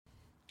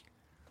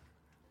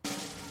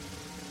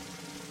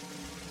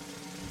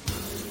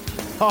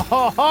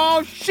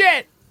Oh,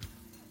 shit.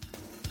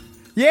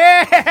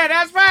 Yeah,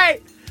 that's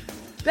right.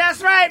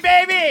 That's right,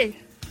 baby.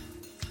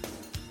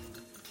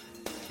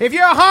 If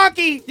you're a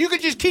honky, you can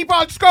just keep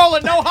on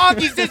scrolling. No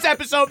honkies this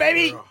episode,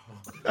 baby.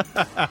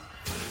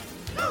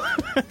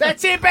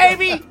 That's it,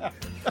 baby.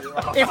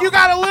 If you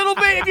got a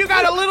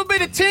little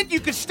bit of tint, you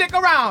can stick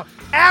around.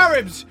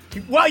 Arabs,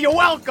 well, you're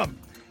welcome.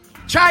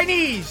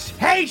 Chinese,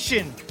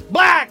 Haitian,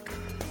 black,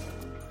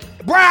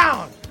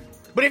 brown.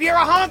 But if you're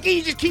a honky,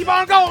 you just keep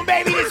on going,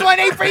 baby. This one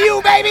ain't for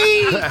you,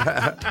 baby.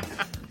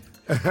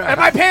 Am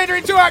I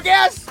pandering to our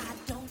guests?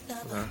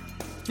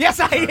 Yes,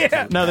 I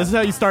am. No, this is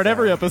how you start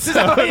every episode.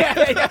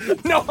 Yeah.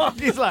 No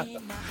honkies left.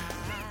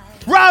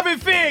 Robin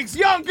Figs,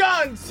 Young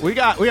Guns. We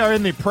are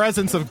in the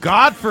presence of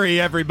Godfrey,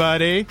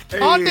 everybody. Hey.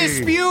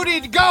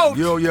 Undisputed GOAT.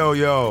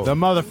 Yo. The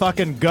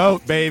motherfucking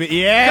GOAT, baby.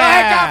 Yeah. Go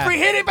ahead, Godfrey.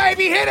 Hit it,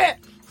 baby. Hit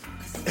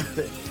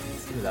it.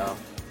 No.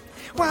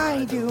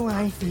 Why do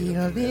I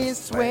feel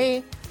this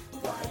way?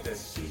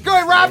 Go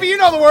ahead, Robbie. You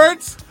know the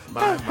words.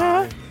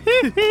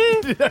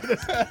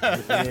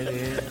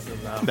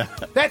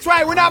 That's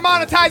right. We're not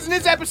monetizing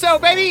this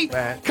episode, baby.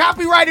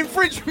 Copyright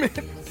infringement.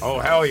 Oh,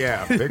 hell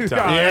yeah. Big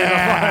time.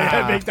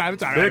 Yeah. Big time.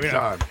 It's all right. Big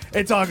time.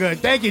 It's all good.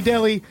 Thank you,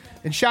 Dilly.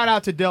 And shout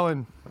out to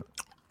Dylan.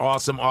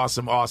 Awesome.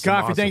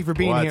 Godfrey, thank you for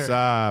being What's here.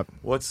 up?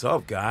 What's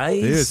up,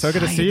 guys? Dude, it's so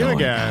good to see you doing,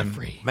 again.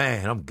 Godfrey?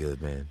 Man, I'm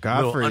good, man.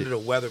 Godfrey. A little under the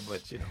weather,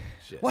 but shit.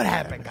 What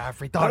happened,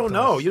 Godfrey? I don't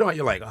know. You know,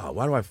 you're like, oh,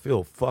 why do I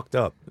feel fucked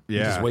up? You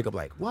Yeah. just wake up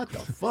like, what the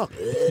fuck?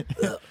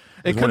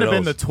 It could have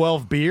been the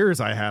 12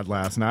 beers I had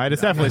last night.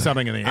 It's definitely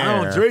something in the air.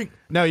 I don't drink.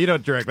 No, you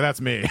don't drink, but that's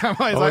me. I'm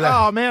always Oh, like,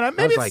 that- oh, man, I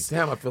maybe was like,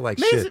 damn, I feel like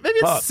maybe shit.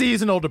 it's Fuck.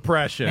 seasonal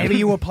depression. Maybe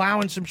you were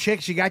plowing some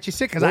chicks. You got you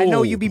sick because I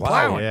know you be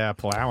plowing. Yeah,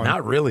 plowing.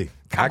 Not really.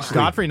 Actually,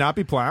 Godfrey not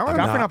be plowing?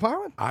 Godfrey not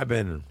plowing? I've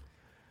been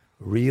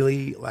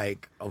really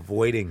like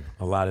avoiding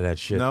a lot of that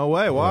shit. No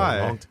way. for a Why?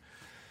 long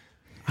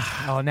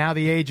Oh, now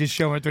the age is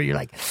showing through. You're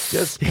like,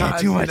 Just Yeah,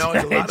 cause, too you much. know,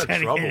 it's a lot of Trying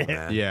to trouble, get it.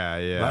 man. Yeah.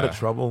 A lot of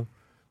trouble.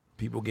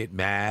 People get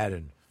mad,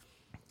 and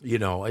you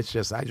know, it's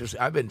just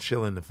I've been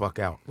chilling the fuck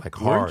out like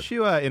hard. Weren't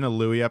you in a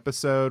Louis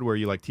episode where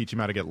you like teach him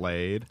how to get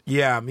laid?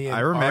 Yeah, me and I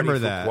remember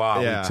Artie that.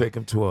 Fuqua, Yeah. we took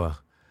him to a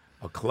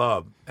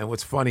club, and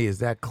what's funny is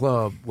that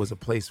club was a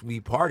place we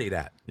partied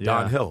at,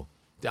 Don Hill,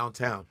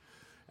 downtown.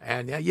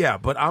 And yeah,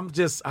 but I'm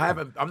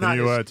not. Can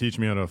you teach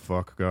me how to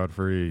fuck,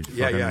 Godfrey?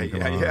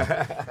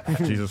 Yeah.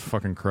 Jesus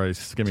fucking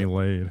Christ, get me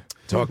laid.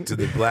 Talk to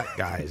the black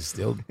guys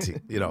still, talk.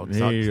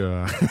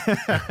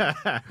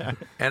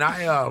 And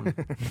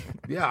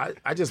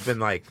I just been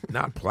like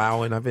not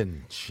plowing. I've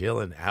been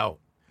chilling out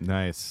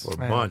Nice. for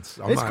months.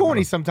 it's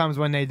corny sometimes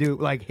when they do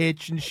like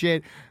Hitch and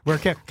shit. Where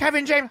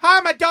Kevin James,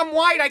 I'm a dumb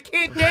white, I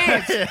can't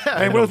dance.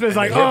 And Will Smith's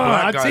like, And oh, the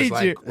black I'll guy's teach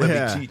like, you. Let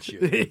Yeah. me teach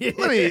you.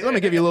 let me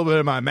give you a little bit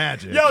of my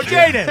magic. Yo,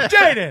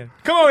 Jaden,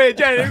 come over here,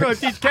 Jaden. You're gonna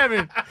teach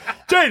Kevin.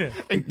 Jaden.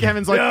 And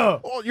Kevin's like,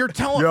 Yo. oh, you're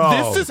telling Yo.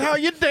 this is how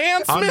you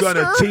dance, I'm mister?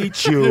 gonna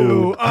teach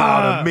you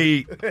how to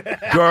meet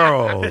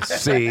girls.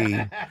 See,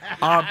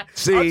 I'm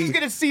see. just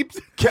gonna see.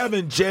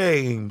 Kevin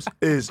James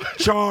is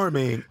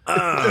charming,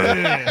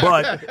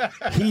 but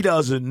he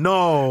doesn't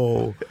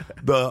know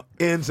the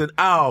ins and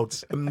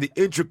outs and the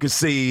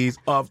intricacies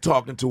of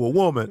talking to a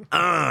woman.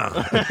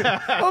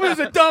 Oh, there's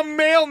a dumb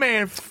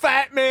mailman,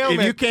 fat mailman.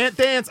 If you can't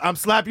dance, I'm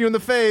slap you in the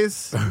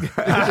face.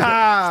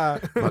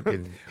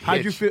 Fucking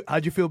How'd you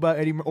hitch. feel about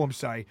Eddie? Oh, I'm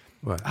sorry.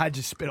 What? I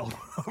just spit all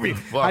over you.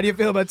 How do you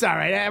feel about? It's all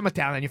right. I'm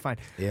Italian. You're fine.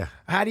 Yeah.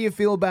 How do you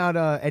feel about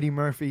Eddie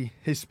Murphy?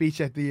 His speech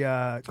at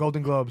the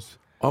Golden Globes,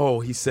 Oh,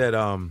 he said,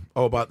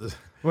 about the.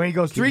 when he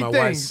goes Keep three my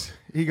things. wife's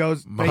He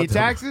goes, pay your mouth-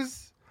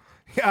 taxes,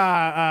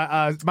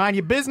 mind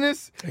your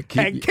business, and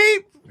keep-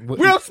 keep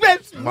Will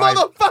Smith's my-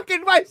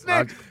 motherfucking wife's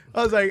name.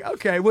 I was like,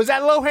 okay, was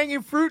that low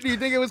hanging fruit? Do you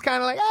think it was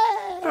kind of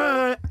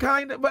like,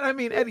 Kind of, but I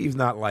mean, Eddie's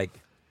not like.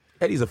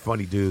 Eddie's a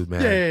funny dude,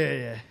 man.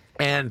 yeah.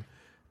 And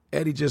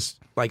Eddie just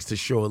likes to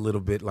show a little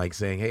bit, like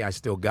saying, "Hey, I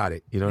still got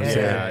it." You know what I'm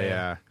saying?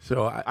 Yeah.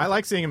 So I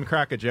like seeing him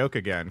crack a joke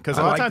again because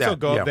a I lot like of times that, he'll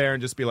go yeah. up there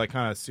and just be like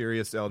kind of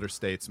serious elder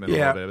statesman a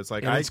yeah, little bit. It's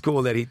like and it's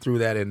cool that he threw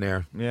that in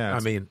there. Yeah, I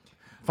it's mean,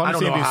 fun I to don't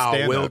see him know do how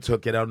stand-up. Will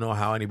took it. I don't know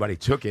how anybody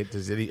took it.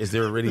 Is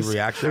there any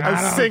reaction? I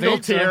a don't single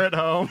think so. tear at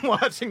home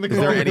watching the. Is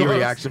there Golden any Globes.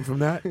 reaction from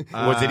that? Did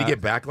he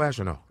get backlash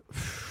or no?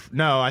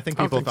 No, I think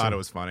I don't people think thought so. it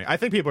was funny. I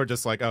think people are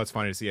just like, oh, it's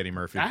funny to see Eddie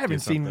Murphy. I haven't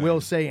do seen something. Will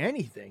say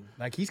anything.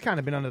 Like he's kind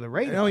of been under the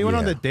radar. You know, he went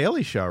on Yeah. the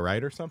Daily Show,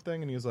 right, or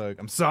something, and he was like,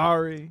 "I'm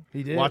sorry."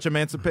 He did? Watch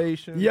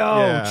Emancipation. Yo,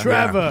 Yeah.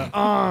 Trevor,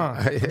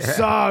 I'm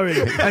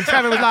sorry. And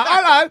Trevor was like,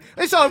 all right,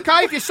 it's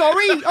okay if you're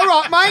sorry. All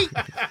right,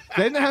 mate.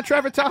 Isn't that how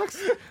Trevor talks?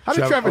 How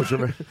did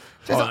Trevor?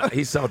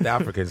 He's South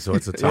African, so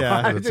it's a tough.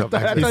 Yeah. it's a tough I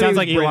He thought he accent. was Sounds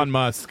like British. Elon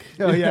Musk.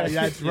 Oh, yeah,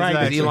 that's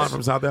right. Is Elon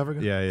from South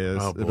Africa? Yeah, he is.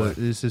 Oh, boy.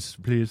 This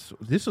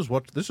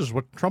is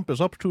what Trump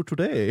is up to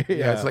today.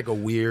 Yeah, it's like a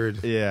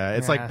weird, yeah,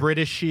 it's Yeah. like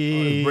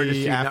Britishy,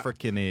 Britishy,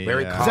 African-y.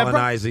 very yeah.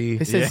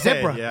 colonizing. It says Yeah,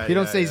 zebra. yeah, You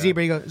don't yeah, say yeah.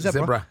 zebra. You go zebra.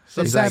 Zebra. It's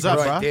He's like, zebra.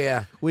 right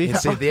there. We In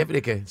have- South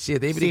Africa.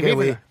 South Africa, South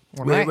Africa.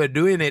 We're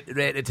doing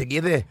it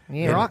together.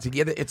 Yeah, right.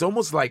 Together. It's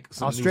almost like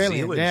some Australian. New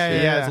Zealand Yeah,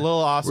 shit. yeah, it's a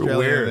little Australian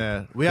weird.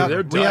 there.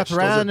 They're Dutch.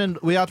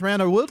 We outran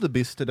a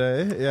wildebeest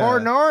today. Yeah. Or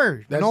no.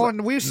 That's No, like-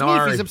 we're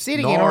Nar. sneaky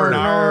upsetting. Nar.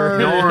 Nar.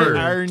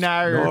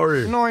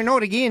 Nor. No,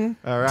 again.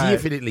 All right.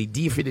 Definitely.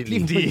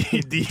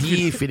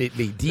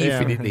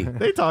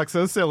 They talk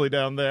so silly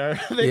down there.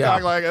 They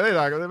talk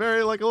they're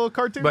very like a little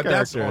cartoon But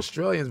that's character.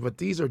 Australians. But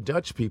these are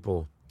Dutch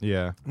people.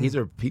 Yeah. These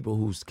are people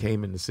who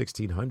came in the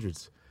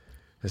 1600s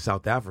to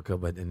South Africa,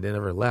 and they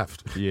never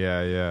left.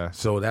 Yeah.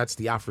 So that's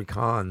the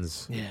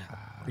Afrikaans. Yeah.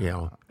 You know,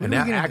 What and are we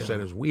that gonna accent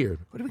do? is weird.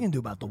 What are we going to do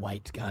about the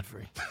whites,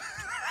 Godfrey?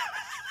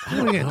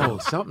 No,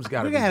 something's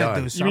got to We be got to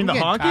done. do something. mean the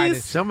I'm getting tired honkies?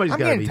 of- Somebody's I'm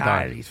got to getting be tired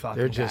done. of these fucking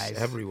They're just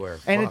guys. everywhere.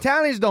 And Fuck.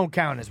 Italians don't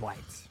count as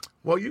whites.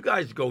 Well, you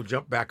guys go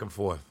jump back and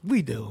forth.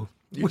 We do.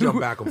 You jump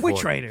back and We're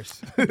forth. traitors.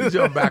 You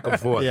jump back and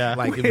forth. Yeah.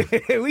 Like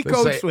We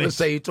code switch. let's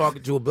say you're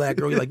talking to a black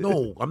girl. You're like,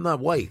 no, I'm not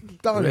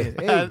white. Done it.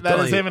 Hey, That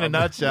is you, him in a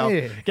nutshell.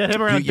 Yeah. Get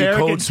him around You Derek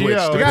code and switched.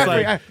 Gio. It's Godfrey,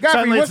 like, Godfrey,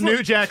 suddenly it's what's-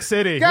 New Jack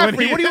City.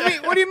 Godfrey, When what do you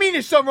mean? What do you mean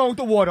there's something wrong with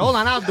the water? Hold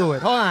on, I'll do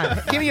it. Hold on.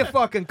 Give me a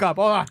fucking cup.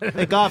 Hold on.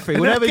 Hey, Godfrey,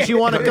 whenever you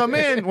want to come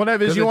in,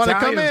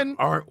 Italians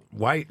aren't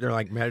white. They're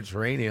like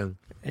Mediterranean.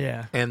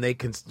 Yeah. And they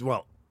can,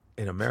 well,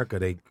 in America,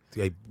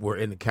 they were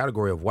in the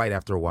category of white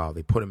after a while.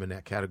 They put them in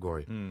that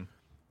category.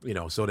 You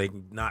know, so they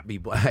can not be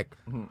black.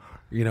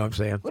 You know what I'm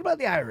saying? What about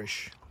the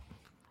Irish?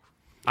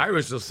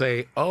 Irish will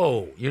say,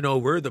 oh, you know,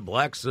 we're the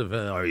blacks of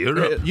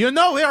Europe. You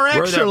know, we are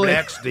We're the actually.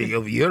 blacks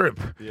of Europe.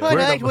 All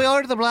right, we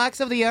are the blacks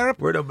of the Europe.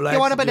 We're the blacks You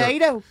want a of Europe.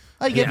 potato?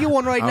 I'll give Yeah. you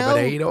one right A now.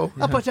 potato?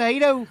 A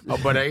potato. A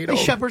potato. A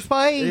shepherd's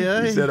pie.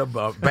 Yeah. Instead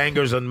of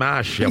bangers and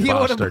mash, you You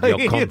want a bastard,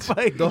 you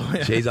potato?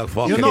 cunt. She's a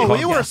fucking You know, we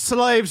cunt. were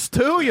slaves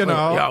too, you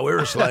know. Yeah, we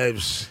were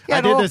slaves. Yeah,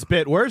 I did no. this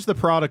bit. Where's the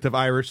product of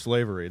Irish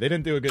slavery? They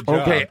didn't do a good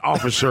job. Okay,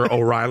 Officer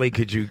O'Reilly,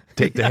 could you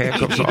take the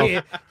handcuffs off?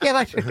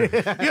 Yeah, that's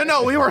You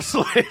know, we were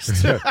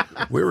slaves too.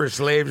 We were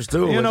slaves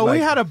too. You know, It's we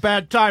like had a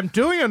bad time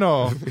too, you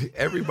know.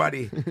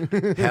 everybody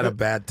had a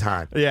bad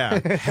time. Yeah.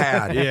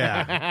 Had.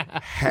 Yeah.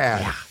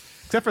 Had.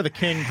 Except for the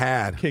King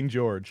Had. King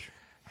George.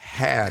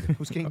 Had.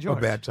 Who's King George?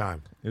 A bad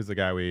time. He was the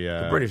guy we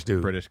British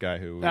dude. British guy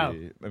who we, Oh. I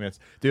mean it's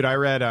dude, I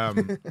read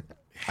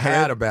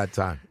Had a bad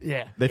time.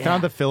 yeah. they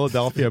found the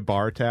Philadelphia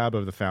bar tab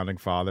of the founding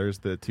fathers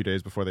the 2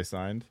 days before they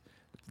signed.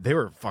 They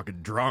were fucking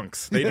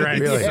drunks. They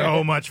drank Really?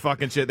 so much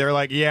fucking shit. They were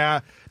like, yeah,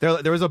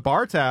 there was a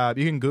bar tab.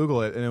 You can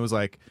Google it, and it was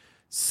like,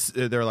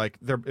 it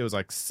was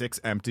like 6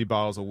 empty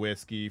bottles of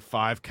whiskey,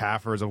 5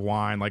 Kaffers of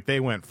wine. Like they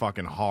went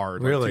fucking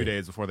hard. Like, Really? 2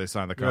 days before they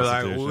signed the You're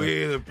like, Constitution.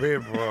 we the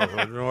people,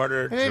 in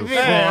order to Hey,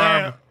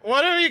 form.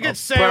 whatever you can A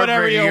say,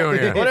 whatever perfect you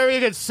union. whatever you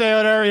can say,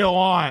 whatever you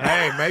want.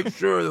 Hey, make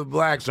sure the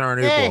blacks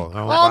aren't Hey, equal.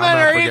 all men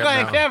are equal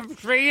now. except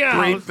for you.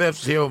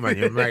 3/5 human.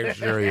 You make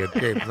sure you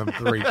keep them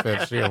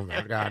 3/5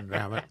 human. God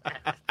damn it.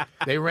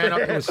 They ran up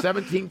to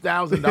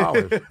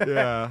 $17,000.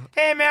 Yeah.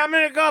 Hey man, I'm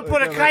gonna go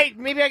put a kite.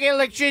 Maybe I get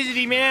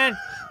electricity, man.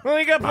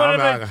 We're gonna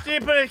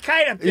put a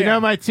kite up there. You know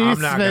my teeth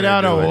not made gonna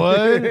out of do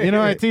it. wood. You know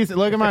my teeth.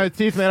 Look at my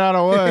teeth made out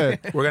of wood.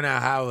 We're going to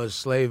have a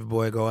slave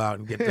boy go out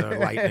and get the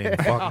lightning.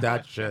 Fuck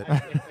that shit.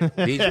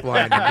 He's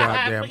flying the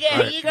goddamn Yeah,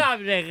 kite. you go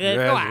there. Go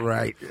That's on.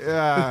 right.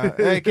 Yeah.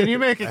 Hey, can you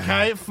make a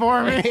kite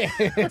for me?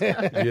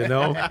 You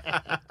know?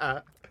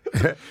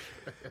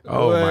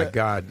 Oh, my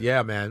God.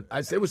 Yeah, man.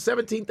 I said it was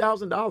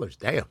 $17,000.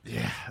 Damn.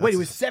 Yeah. Wait, it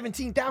was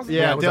 17,000.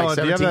 Yeah, it was Dylan, like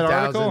do you have that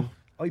 17,000. article?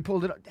 Oh, you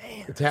pulled it up.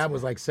 Damn. The tab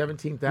was like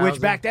 $17,000.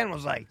 Which back then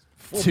was like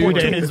 2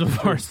 days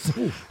before.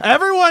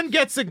 Everyone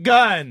gets a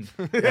gun.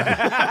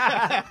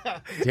 Damn.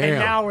 And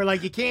now we're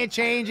like, you can't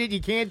change it.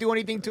 You can't do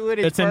anything to it.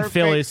 It's in perfect.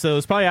 Philly, so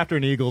it's probably after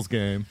an Eagles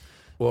game.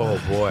 Oh,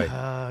 boy.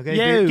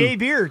 Gay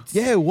beards.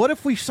 Yeah, what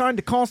if we signed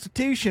the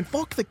Constitution?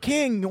 Fuck the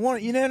king. You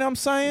know what I'm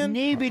saying?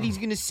 Nobody's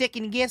gonna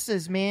second guess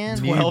us, man.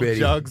 12 Newbitty.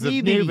 jugs of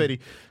Newbitty. Newbitty.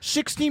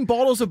 16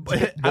 bottles of...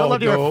 I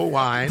love to hear Bordeaux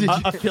wine.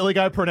 a Philly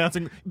guy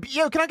pronouncing,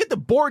 yo, can I get the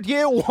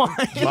Bordeaux wine?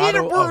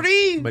 Bottle of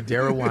birdie.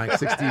 Madeira wine.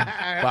 60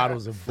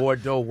 bottles of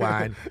Bordeaux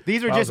wine.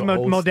 These are Bottles just of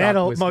old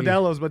stock whiskey.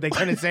 Modelos, but they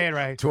couldn't say it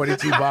right.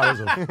 22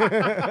 bottles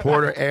of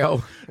porter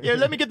ale. Yeah,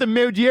 let me get the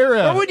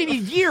Madeira. Why would you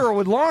need gyro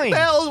with lime?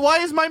 Hell, why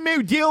is my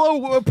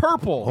Modelo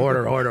purple?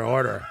 Order.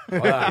 Hold on.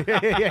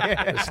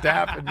 The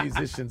staff and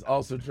musicians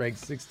also drank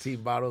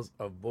 16 bottles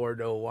of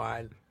Bordeaux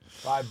wine,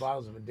 5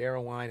 bottles of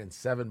Madeira wine, and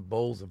 7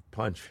 bowls of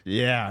punch.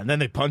 Yeah, and then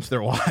they punched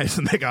their wives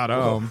and they got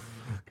home.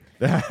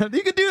 You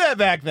could do that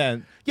back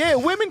then. Yeah,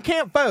 women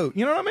can't vote.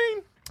 You know what I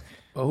mean?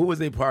 Well, who was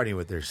they partying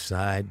with? Their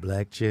side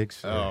black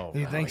chicks? Oh,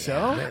 You think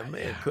so?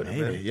 Man, could have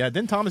maybe. been. Yeah,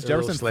 didn't Thomas They're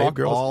little Jefferson slave fuck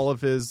girls. all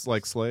of his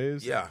like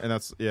slaves? Yeah. and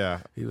that's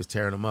He was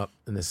tearing them up.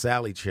 And the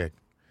Sally chick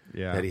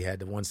yeah. that he had,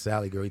 the one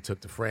Sally girl he took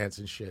to France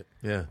and shit.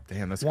 Yeah.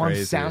 Damn, that's One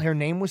crazy. Sally. Her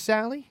name was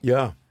Sally.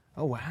 Yeah.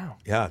 Oh wow.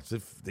 Yeah. So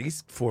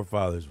these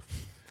forefathers,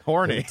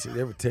 Horny.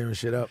 they were tearing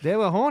shit up. They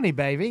were horny,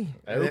 baby.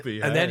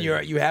 Opie, And then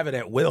hey. you have it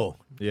at will.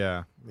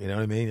 Yeah. You know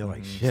what I mean? You're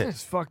like, shit.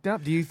 It's fucked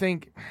up. Do you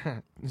think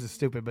this is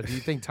stupid? But do you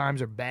think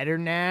times are better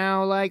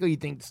now? Like, or you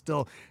think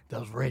still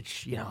those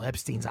rich,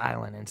 Epstein's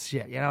Island and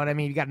shit? You know what I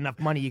mean? You got enough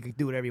money, you can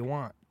do whatever you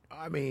want.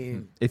 I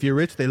mean, If you're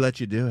rich, they let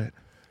you do it.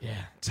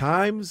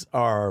 Times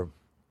are,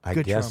 I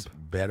Good guess, Trump.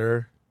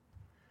 better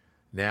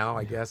now.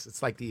 I guess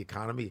it's like the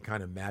economy. It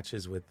kind of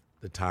matches with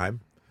the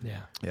time.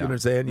 Yeah. You know what I'm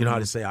saying? You know how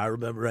to say, I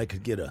remember I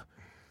could get a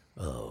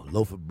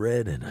loaf of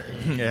bread and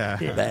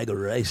a bag of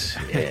rice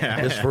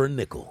just for a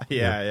nickel.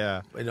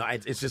 Yeah. You know,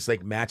 it's just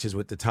like matches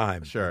with the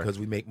time. Sure. Because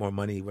we make more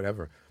money,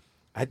 whatever.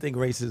 I think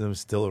racism is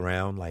still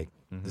around, like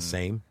the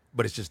same,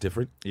 but it's just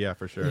different. Yeah,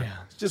 for sure. Yeah.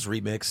 It's just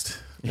remixed.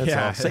 That's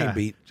all. Same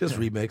beat, just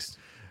remixed.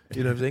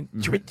 You know what I'm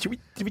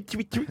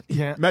saying?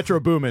 Yeah. Metro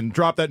Boomin,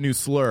 drop that new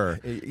slur.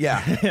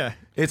 Yeah.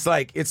 It's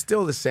like, it's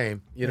still the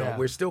same. You know, Yeah.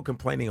 we're still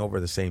complaining over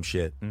the same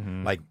shit.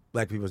 Like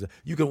black people.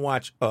 You can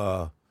watch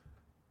a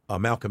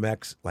Malcolm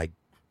X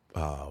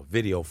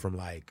video from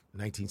like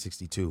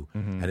 1962,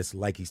 and it's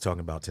like he's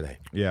talking about today.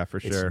 Yeah, for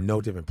sure. It's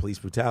no different. Police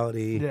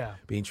brutality,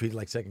 being treated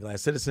like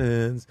second-class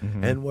citizens,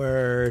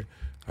 N-word.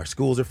 Our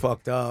schools are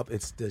fucked up.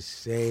 It's the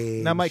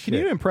same. Now, Mike, can shit.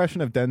 you do an impression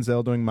of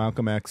Denzel doing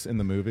Malcolm X in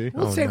the movie?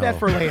 Let's save no. that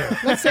for later.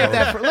 Let's save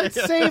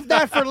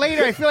that for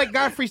later. I feel like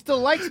Godfrey still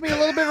likes me a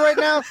little bit right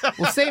now.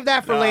 We'll save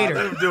that for later.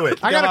 Let him do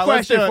it. I got a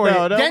question for you.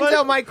 No,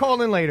 Denzel might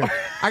call in later.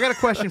 I got a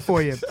question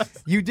for you.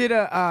 You did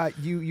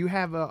you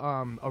have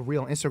a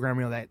real Instagram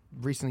reel that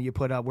recently you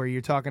put up where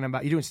you're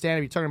doing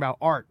stand-up, you're talking about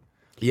art.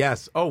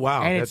 Yes. Oh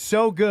wow. And it's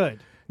so good.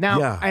 Now,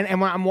 Yeah. and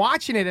when I'm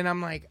watching it, and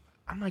I'm like,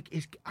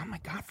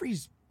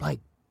 Godfrey's like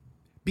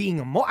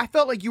being I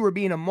felt like you were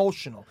being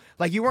emotional,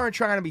 like you weren't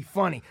trying to be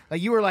funny,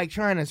 like you were like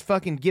trying to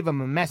fucking give him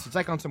a message,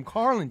 like on some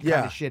Carlin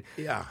kind of shit.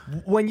 Yeah.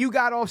 When you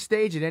got off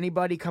stage, did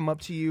anybody come up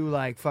to you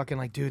like fucking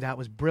like, dude, that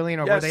was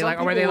brilliant, or Yeah, were they some like,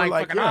 people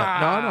fucking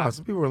No.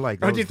 Some people were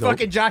like, that or was did dope.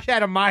 fucking Josh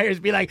Adam Myers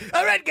be like,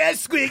 all right,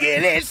 guys, squiggly,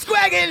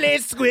 squiggly,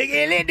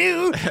 squiggly,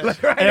 do?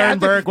 Like, right Aaron after-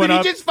 Burke went did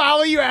up- he just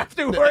follow you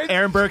afterwards?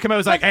 Aaron Burke came out and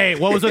was like, hey,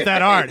 what was with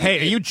that art?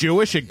 Hey, are you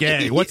Jewish or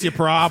gay? What's your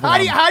problem?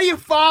 How do you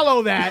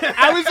follow that?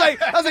 I was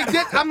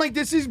like,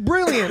 this is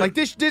brilliant. Like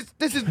this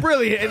is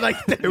brilliant. And like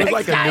the was next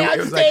like a guy new- on it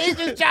was like- stage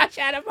is Josh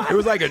Adam. It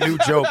was like a new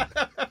joke.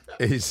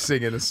 He's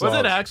singing a song. Was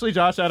it actually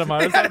Josh Adam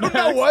Myers? I don't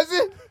know, was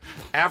it?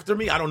 after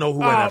me? I don't know who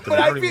went after But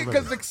me. I don't even feel because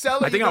remember. the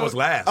Excel. I think I was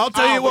last. I'll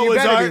tell you well, what you was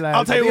better be art. last.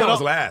 I'll tell you I think what I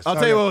was last. I'll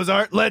tell you what was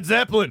art. Led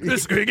Zeppelin. The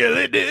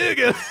squiggly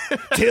digger.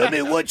 Tell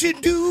me what you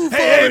do for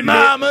Hey, me.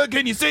 mama,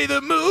 can you say the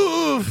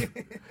move?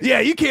 Yeah,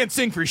 you can't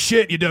sing for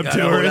shit, you dumb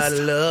tourist.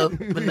 All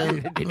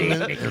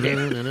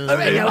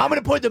right, now I'm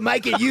gonna point the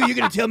mic at you. You're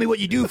gonna tell me what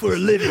you do for a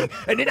living,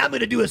 and then I'm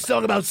gonna do a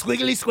song about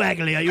squiggly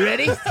swaggly. Are you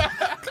ready?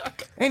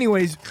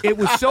 Anyways, it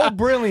was so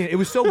brilliant. It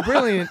was so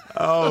brilliant.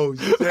 Oh,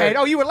 shit. And,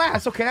 oh, you were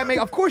last. Okay,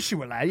 of course you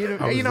were last.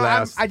 I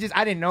was last. I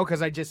didn't know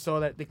because I just saw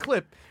the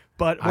clip.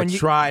 But I when you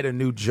tried a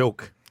new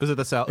joke. Was it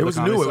the It was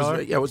new.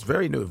 It was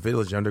very new.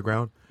 Village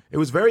Underground. It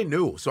was very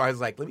new. So I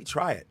was like, let me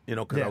try it. You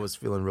know, because Yeah. I was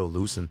feeling real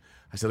loose, and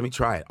I said, let me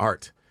try it.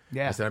 Art.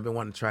 Yeah. I said, I've been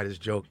wanting to try this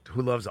joke.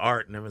 Who loves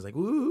art? And everyone's like,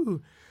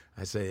 woo.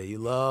 I say, you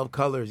love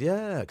colors,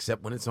 yeah,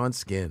 except when it's on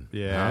skin.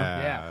 Yeah.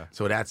 Huh? Yeah.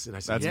 So that's and I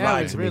said, That's you Yeah, it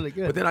lied was to me. really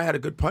good. But then I had a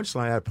good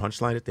punchline. I had a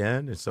punchline at the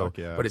end, and so Fuck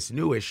yeah. but it's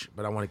newish.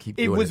 But I want to keep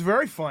it doing was it.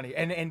 very funny,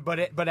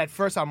 but at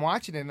first I'm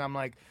watching it and I'm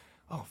like,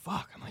 oh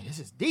fuck, I'm like, this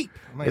is deep.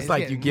 I'm like, It's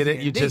like you get it.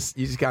 You just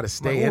got to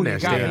stay in there,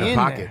 stay in the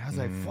pocket. I was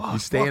like, fuck. You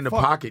stay in the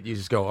fuck. pocket. You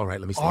just go, all right.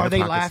 Let me stay in Are the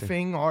they pocket.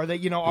 laughing? Are they?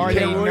 You Are they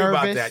can't worry nervous?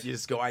 about that. You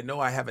just go, I know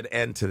I have an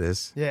end to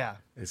this. Yeah,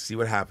 And see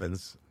what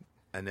happens.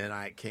 And then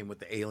I came with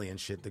the alien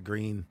shit, the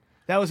green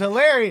that was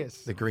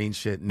hilarious.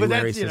 shit, new But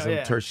that's,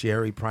 racism,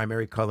 tertiary,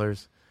 primary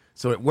colors.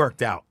 So it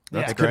worked out.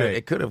 That's great.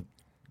 It could have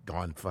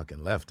gone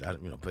fucking left.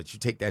 But you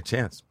take that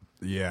chance.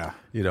 Yeah.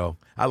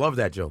 I love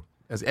that joke,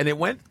 and it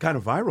went kind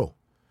of viral.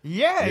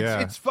 Yeah, Yeah.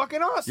 it's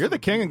fucking awesome. You're the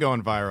king of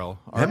going viral.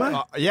 Am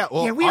I? Yeah,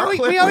 well, Yeah, we our owe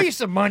clip you with-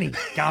 some money,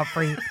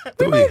 Godfrey.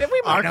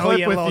 Our owe clip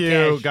you a with little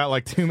you cash. got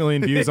like 2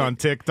 million views on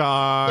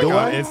TikTok, Do on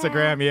I?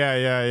 Instagram.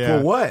 Yeah.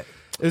 For what?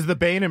 It was the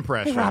Bane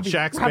impression. Robbie,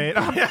 Shaq's Robbie,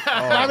 Bane.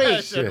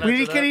 Robbie, shit.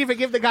 we couldn't even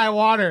give the guy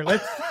water.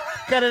 Let's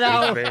cut it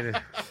out.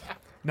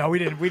 No, we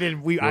didn't. We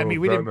didn't. We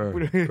didn't.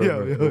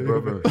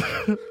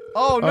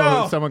 Oh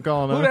no! Oh, someone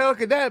calling Who in? the hell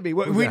could that be?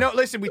 We know.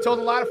 Listen, we told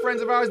a lot of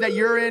friends of ours that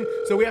you're in,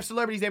 so we have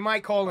celebrities. They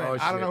might call in. Oh,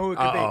 I don't shit. know who it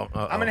could Uh-oh, be.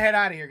 uh-oh. I'm gonna head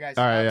out of here, guys.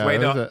 All right, yeah. Wait,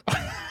 that no. was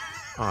it.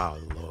 Oh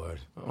Lord!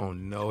 Oh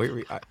no!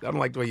 I don't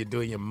like the way you're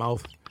doing your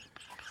mouth.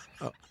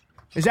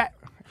 Is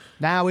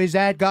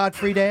that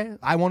Godfrey there?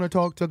 I want to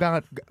talk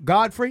to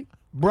Godfrey,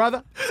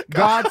 brother.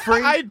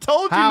 Godfrey. I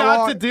told you How not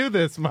are- to do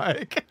this,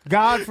 Mike.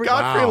 Godfrey.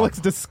 Godfrey Wow. looks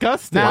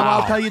disgusting. Now Wow.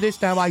 I'll tell you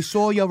this. Now I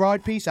saw your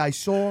art piece. I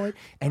saw it,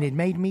 and it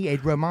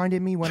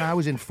reminded me when I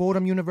was in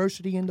Fordham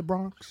University in the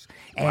Bronx,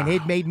 and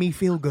it made me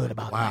feel good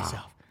about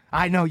myself.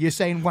 I know you're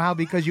saying wow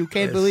because you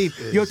can't believe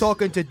you're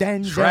talking to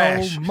Denzel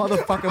trash.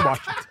 motherfucking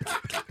Washington.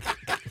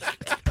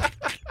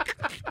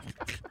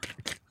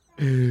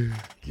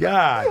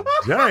 God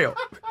damn!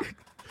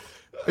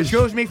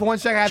 Excuse me for 1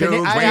 second.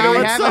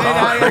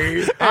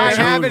 I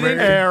have it in.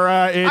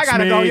 Era, it's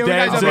gotta me, go. You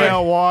guys are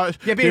Denzel Wash.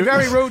 You're being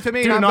very rude to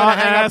me. Do and I'm not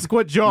gonna hang up. ask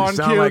what John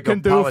sound Q like a can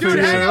do for politician.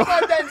 Dude, hang you. up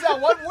on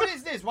Denzel. What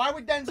is this? Why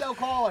would Denzel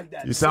call like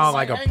that? You sound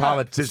like a Hang up.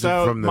 politician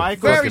So from the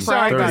Michael Very was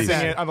sorry about practicing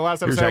that. it on the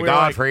last You episode. say, We were like,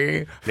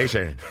 Godfrey,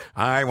 listen,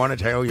 I want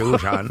to tell you,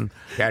 son,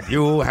 that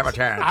you have a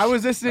chance. I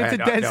was listening to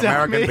And, Denzel. The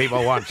American man.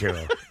 people want you.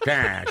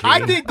 Yeah, I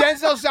see? think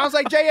Denzel sounds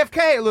like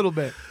JFK a little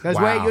bit. That's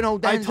Wow. why, you know,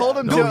 I Denzel, told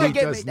him don't to. you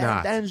get He does me?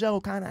 not.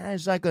 Denzel kind of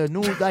has like a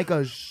new, like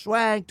a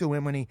swag to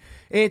him when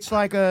it's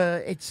like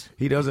a, it's.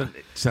 He doesn't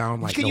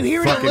sound like Can no you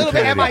hear it a fucking little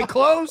bit? Am I Kennedy.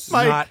 close?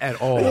 Not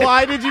at all.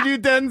 Why did you do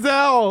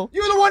Denzel?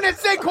 You're the one that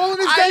said calling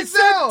his I Denzel.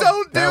 said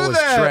don't do That was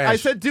that. trash. I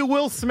said do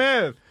Will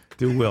Smith.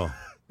 Do well.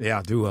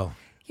 Yeah, do well.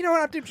 You know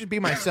what? I'm just be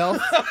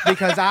myself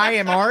because I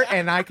am art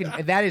and I can.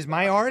 That is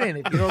my art, and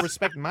if you don't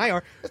respect my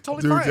art, that's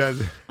totally Dude, fine.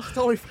 Denzel. It's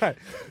totally fine.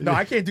 No,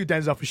 I can't do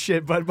Denzel for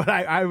shit. But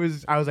I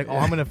was like, oh,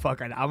 I'm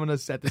gonna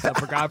set this up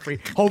for Godfrey.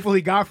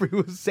 Hopefully, Godfrey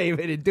will save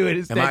it and do it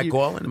instead. Am I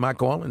calling? Am I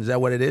calling? Is that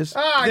what it is?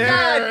 Oh, There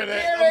God it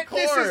is. damn it! Of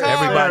This is course.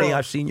 horrible. Everybody,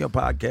 I've seen your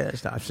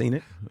podcast. I've seen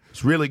it.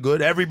 It's really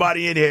good.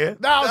 Everybody in here.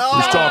 No,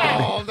 Who's talking to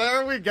me? Oh,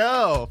 there we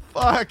go.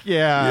 Fuck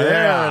yeah. Yeah.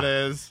 There it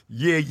is.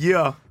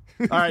 Yeah.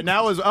 All right,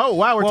 now is we're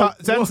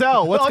talking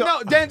Denzel. What's no,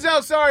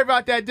 Denzel. Sorry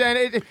about that,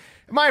 Den.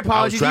 My I was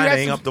apologies. trying You to had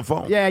hang some- up the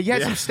phone. Yeah, you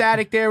had some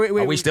static there.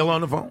 Are we still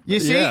on the phone? You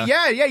see?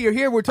 Yeah. Yeah. You're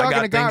here. We're I talking got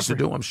to things Godfrey.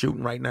 to do. I'm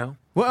shooting right now.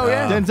 Well,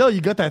 yeah. Denzel, you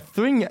got that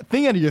thing out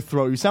of your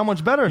throat. You sound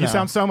much better now. You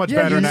sound so much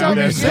Yeah, better you now, sound-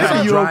 you Denzel.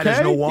 sound- you Dry, there's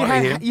okay? no You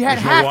water here. had, you had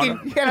There's no hacking.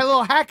 water. You had a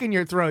little hack in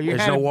your throat. You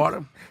There's had no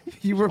water.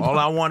 You were. All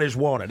I want is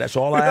water. That's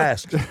all I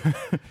ask. You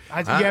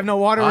have no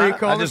water. Where you I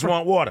calling just from?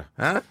 want water.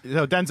 Huh?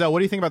 So Denzel, what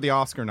do you think about the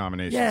Oscar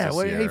nominations? Yeah, this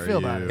what do you year? feel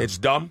about it? It's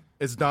dumb.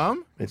 It's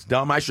dumb. It's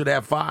dumb. I should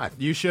have 5.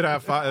 You should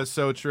have five. That's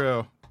so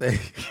true.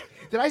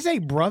 Did I say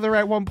brother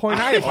at one point?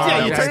 I Yeah,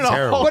 apologize. you turned it off.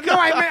 terrible. But no,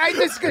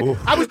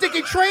 I was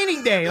thinking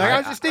training day. Like I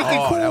was just thinking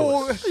Oh, that cool.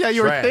 was- Yeah,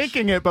 you were Trash.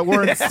 thinking it, but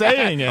weren't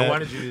saying Why it.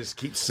 don't you just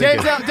keep singing?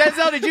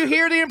 Denzel, did you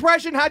hear the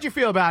impression? How'd you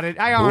feel about it?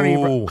 I honor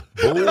you.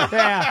 Boo. Boo.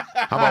 Yeah.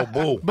 How about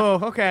boo?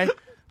 Boo. Okay.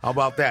 How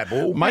about that,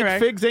 boo? Mike All right.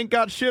 Figs ain't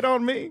got shit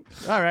on me.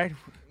 All right.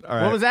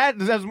 right. What was that?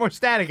 There was more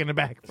static in the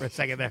back for a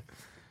second there.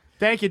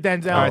 Thank you,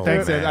 Denzel. All right,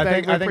 thanks. man. I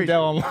think appreciate-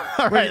 Del.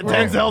 All right, Wait,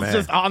 Denzel's man.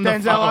 just on the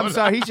Denzel, phone. I'm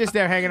sorry. He's just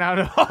there hanging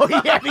out. Oh,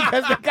 yeah,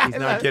 because the guy. He's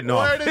not getting Where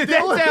off. did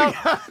Dylan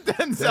Denzel. go?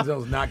 Denzel.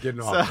 Denzel's not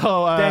getting off. So,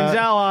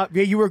 Denzel,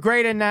 yeah, you were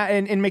great in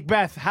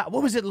Macbeth.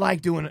 What was it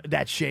like doing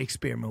that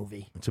Shakespeare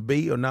movie? To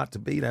be or not to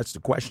be, that's the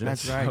question.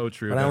 That's right. so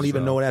true. But I don't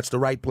even know that's the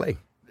right play.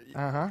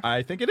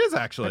 I think it is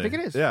actually. I think it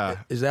is. Yeah,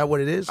 Is that what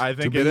it is? I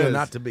think to it be is or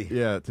not to be.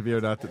 Yeah, to be or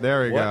not to.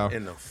 There we What go.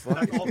 in the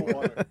fuck?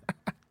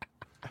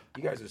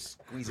 You guys are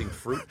squeezing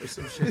fruit or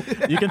some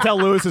shit. You can tell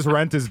Lewis's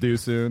rent is due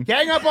soon.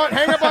 Hang up on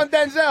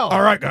Denzel.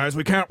 All right, guys,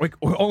 we can't. We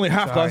only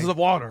half glasses of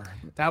water.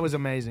 That was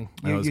amazing.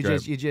 That was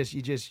great.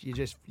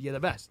 You're the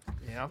best.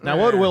 You know? Now,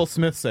 what would Will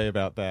Smith say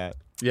about that?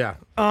 Yeah.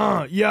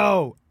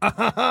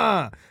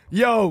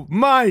 Yo,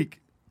 Mike,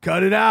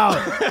 cut it out.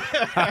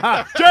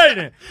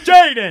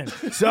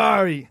 Jaden,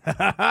 sorry.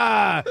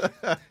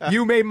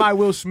 You made my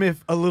Will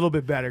Smith a little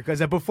bit better because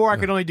before I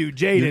could only do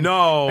Jaden. You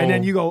know, and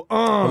then you go, a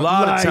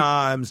lot like, of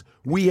times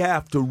we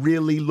have to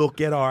really look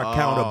at our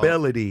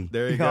accountability.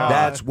 there you go.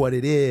 That's what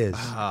it is.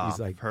 He's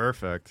like,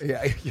 Perfect.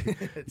 yeah,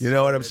 you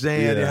know what I'm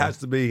saying? It has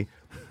to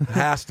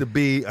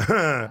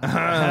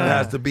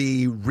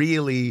be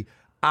really.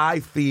 I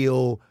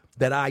feel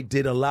that I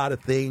did a lot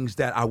of things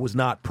that I was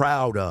not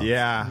proud of.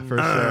 Yeah, for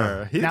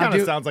sure. He Now, kind of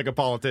dude- sounds like a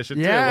politician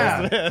Yeah.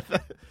 too. Will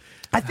Smith.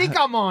 I think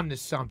I'm on to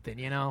something,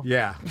 you know?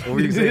 Yeah. What were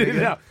you saying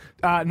again?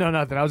 No,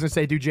 nothing. I was going to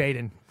say do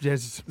Jaden.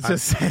 Just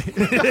say,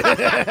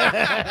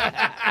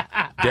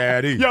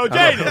 Daddy. yo,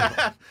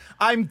 Jaden,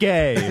 I'm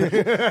gay.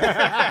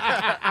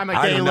 I'm a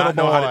I gay do little not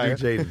know boy. how to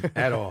do Jaden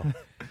at all.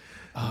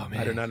 oh man.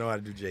 I do not know how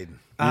to do Jaden.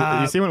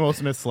 You see when Will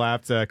Smith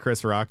slapped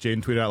Chris Rock,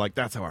 Jaden tweeted out like,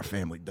 "That's how our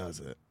family does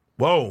it."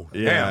 Whoa.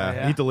 Yeah,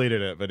 Yeah. he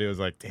deleted it, but he was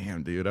like,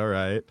 "Damn, dude, all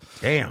right."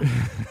 Damn.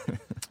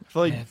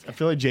 I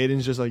feel like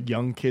Jaden's just like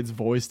young kid's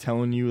voice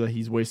telling you that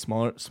he's way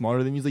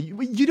smarter than you. He's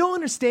like, you don't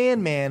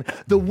understand, man.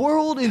 The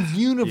world and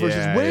universe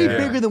Yeah, is way yeah.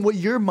 bigger than what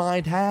your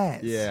mind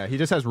has. Yeah, he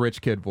just has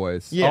rich kid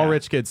voice. Yeah. All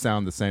rich kids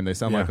sound the same. They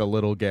sound Yeah. like a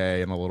little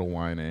gay and a little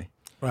whiny.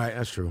 Right,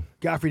 that's true.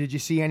 Godfrey, did you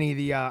see any of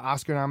the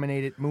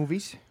Oscar-nominated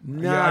movies? Are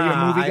you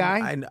a movie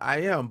guy? I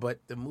am, but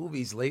the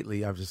movies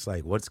lately, I'm just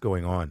like, what's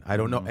going on? I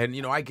don't know. And,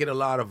 I get a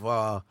lot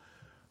of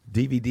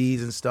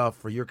DVDs and stuff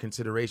for your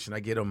consideration. I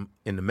get them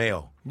in the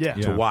mail Yeah. to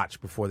Yeah. watch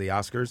before the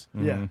Oscars.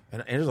 Yeah.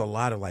 And there's a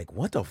lot of like,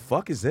 what the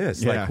fuck is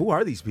this? Yeah. Like, who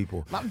are these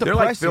people? Lot of They're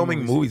like depressing filming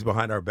movies. movies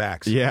behind our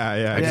backs. Yeah,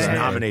 yeah, And just yeah.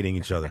 nominating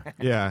each other.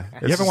 Yeah. You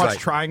It's ever just watched like-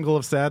 Triangle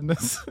of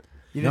Sadness?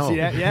 You didn't No. see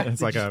that yet?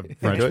 It's like a Good.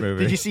 French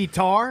movie. Did you see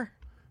Tar?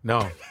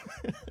 No.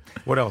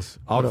 What else?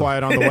 All What else?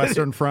 Quiet on the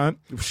Western Front?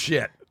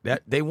 Shit.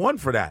 That they won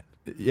for that.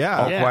 Yeah.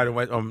 All Yeah.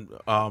 Quiet on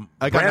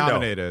I got Brando.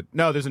 nominated.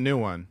 No, there's a new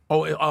one.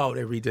 Oh,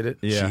 they redid it.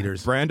 Yeah.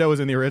 Cheaters. Brando was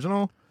in the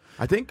original?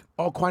 I think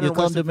All Quiet You on the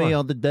come Western to me Front.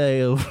 on the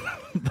day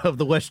of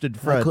the Western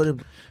Front.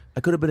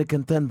 I could have been a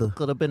contender.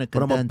 Could have been a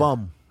But I'm a contender.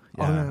 bum.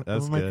 Yeah,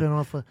 that's I'll make good. you an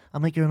offer. I'll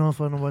make you an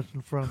offer on the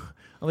Western Front.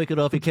 I'll make it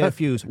off. You can't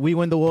fuse. We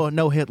win the war.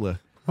 No Hitler.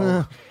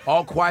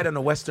 All Quiet on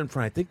the Western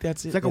Front. I think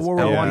that's it. It's like a That's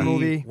World War I L.E.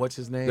 movie. What's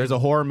his name? There's a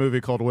horror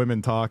movie called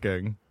Women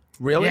Talking.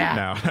 really?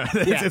 Yeah. No,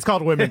 it's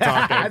called Women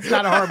Talking. It's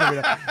not a horror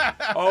movie.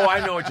 Oh,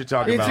 I know what you're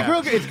talking It's about. a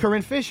real good. It's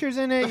Corinne Fisher's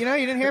in it. You know,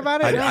 you didn't hear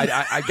about it? No?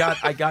 I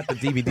got the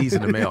DVDs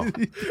in the mail.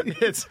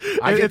 It's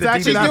I get it's the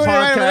actually DVD. that She's doing it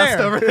right podcast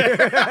over over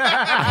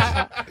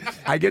there.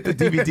 I get the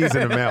DVDs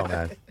in the mail,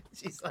 man.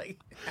 She's like,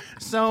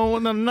 So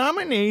the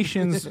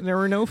nominations, there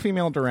were no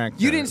female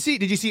directors. you didn't see?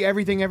 Did you see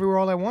Everything Everywhere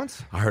All at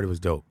Once? I heard it was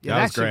dope. Yeah,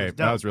 That was shit was great. dope.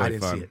 That was I really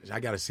didn't fun. see it. I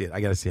gotta see it. I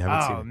haven't seen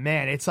Oh it.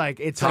 man, it's like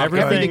it's Top like Gun.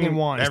 everything in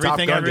one. Every-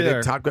 Everything Top Gun, did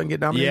Everywhere. Top Gun get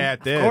nominated? Yeah,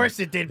 it did. Of course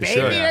it did, baby.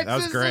 should. Yeah, It's that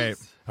was just- great.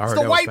 It's I heard the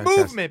that was white fantastic.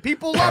 movement.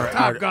 People love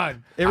Top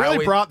Gun. It really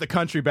always- brought the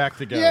country back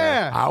together.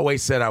 Yeah. I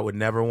always said I would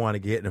never want to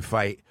get in a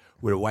fight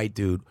with a white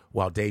dude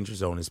while Danger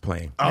Zone is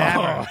playing.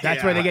 Never.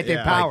 That's where they get their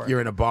yeah. power. Like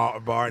you're in a bar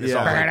and it's Yeah.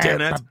 all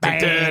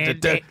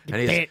like,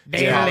 and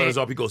he hollers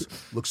up. He goes,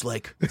 "Looks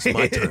like it's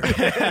my turn."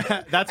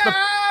 That's the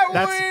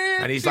that's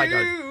And he's like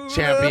a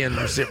champion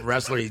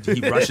wrestler. He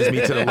rushes me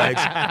to the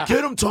legs.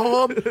 Get him,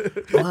 Tom.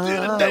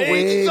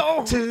 Way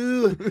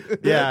to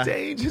yeah.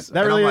 dangers.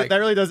 That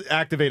really does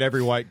activate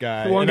every white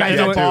guy. One in guy a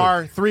doing-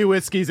 bar, 3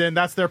 whiskeys in,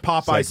 that's their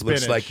Popeye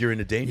spinach. Looks like you're in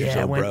the danger Yeah,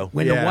 zone, when, bro.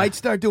 when Yeah. the whites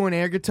start doing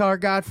air guitar,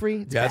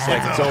 Godfrey, it's Yeah, it's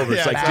bad. like it's over.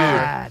 It's Yeah,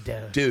 like,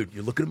 bad. dude,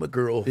 you're looking at my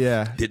girl.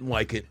 Yeah. Didn't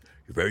like it.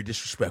 You're very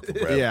disrespectful,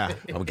 bro. Yeah.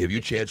 I'm gonna give you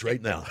a chance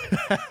right now.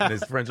 And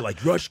his friends are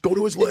like, Rush, go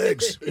to his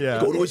legs. Yeah.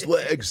 Go to his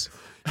legs.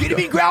 Get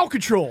me growl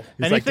control.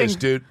 He's like this, Anything-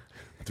 dude.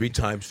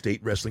 3-time state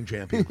wrestling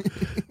champion.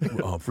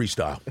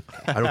 Freestyle.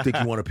 I don't think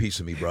you want a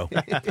piece of me, bro.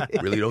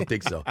 Really don't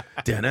think so.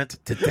 Do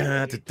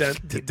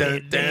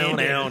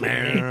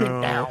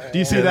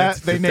you see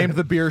that? They named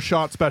the beer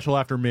shot special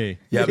after me.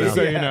 Yeah, Just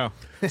so man. you know.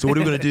 So what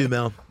are we gonna do,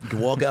 Mel? You can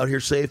walk out here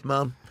safe,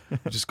 Mom.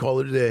 Just call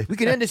it a day. We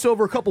can end this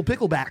over a couple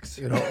picklebacks.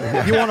 You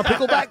want a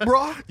pickleback,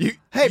 bro?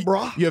 Hey,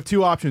 bro. You have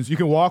 2 options. You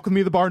can walk with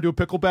me to the bar and do a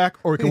pickleback,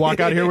 or you can walk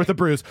out of here with a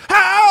bruise.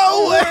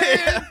 How?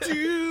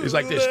 He's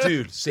like this,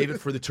 dude. Save it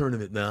for the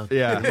tournament, man.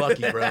 Yeah. You're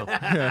lucky, bro.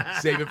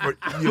 Save it for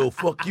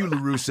fuck you,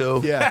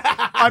 LaRusso. Yeah.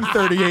 I'm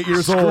 38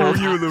 years Screw old.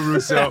 you,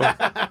 LaRusso.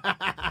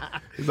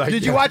 He's like,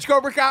 Did you watch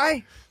Cobra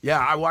Kai? Yeah,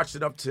 I watched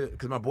it up to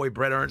because my boy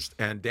Brett Ernst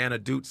and Dana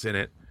Dutz in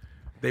it.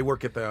 They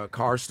work at the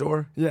car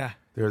store. Yeah.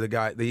 They're the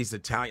guy. He's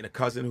Italian, a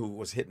cousin who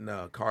was hitting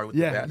a car with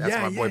Yeah. the bat. That's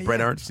Yeah, my boy yeah, Brett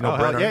yeah. Ernst. You know Oh,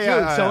 Brett yeah,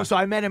 Ernst? yeah. Dude, so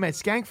I met him at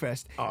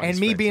Skankfest, and he's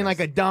me being like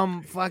fantastic. a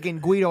dumb fucking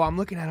Guido, I'm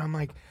looking at him, I'm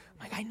like,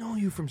 I know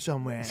you from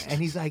somewhere. And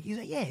he's like,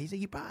 yeah. He's like,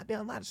 you probably been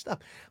on a lot of stuff.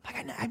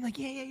 I'm like, I'm like,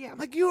 yeah. I'm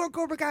like, you're a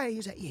Cobra Kai.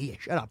 He's like, yeah,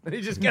 shut up. And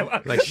he just kept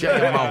up. Like,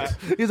 shut your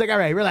mouth. He's like, all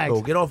right, relax.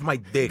 Oh, get off my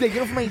dick. Get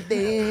off my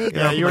dick.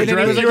 Yeah, you were And then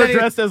he was dressed, like-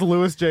 dressed as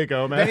Louis J.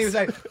 Gomez. Then he was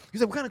like,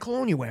 what kind of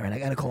cologne you wearing? I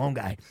got a cologne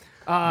guy.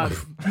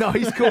 No,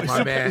 he's cool.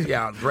 My man,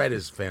 yeah, Brett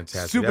is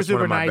fantastic. Super, That's super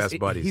one of my nice. best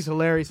buddies. He's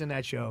hilarious in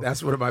that show.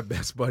 That's one of my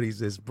best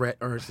buddies. Is Brett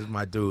Ernst is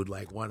my dude.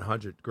 Like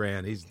 100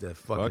 grand. He's the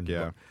fucking. Fuck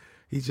yeah.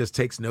 He just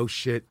takes no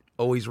shit.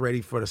 Always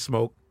ready for the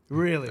smoke.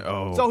 Really?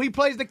 Oh. So he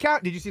plays the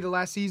count. Did you see the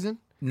last season?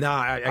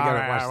 Nah, I gotta All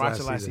right, watch, all right, watch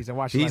the last season.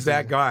 Watch the He's last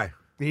that season. guy.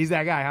 He's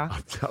that guy, huh?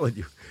 I'm telling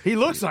you. He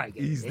looks like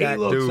it. He's He that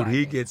looks dude. like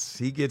He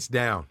it. gets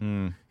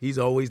down. He's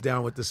always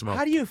down with the smoke.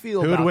 How do you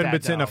feel Who about would win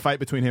that, between though? a fight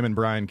between him and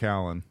Brian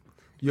Callen?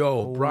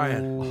 Yo,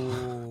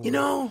 Brian. You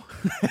know,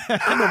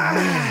 I'm a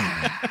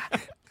man.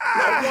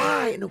 Now,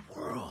 why in the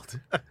world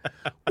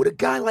would a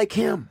guy like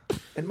him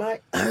and my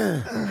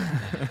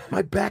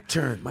back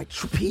turn, my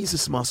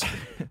trapezius muscle?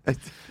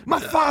 My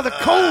father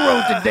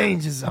co-wrote the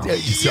Danger Zone.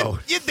 Danger zone.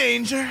 You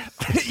danger.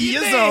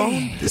 Your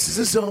zone. This is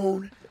a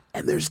zone,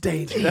 and there's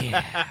danger.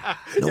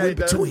 No in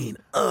between.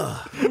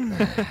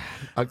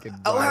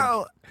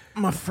 Allow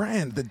my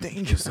friend the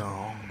danger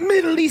zone.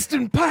 Middle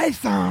Eastern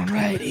Python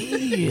right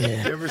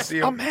here. You ever see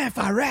him? I'm half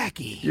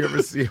Iraqi. You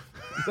ever see him?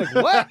 Like,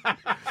 what?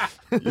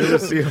 You ever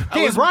see him?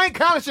 Damn, Brian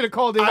Collins should have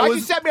called in. Why'd you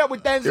set me up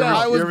with Denzel?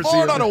 I was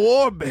born on a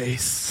war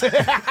base.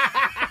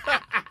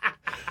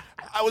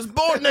 I was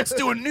born next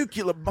to a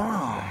nuclear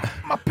bomb.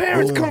 My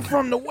parents come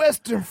from the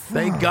Western Front.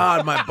 Thank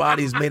God my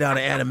body's made out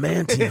of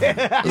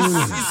adamantium. You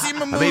see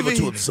my I'm able movie?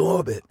 to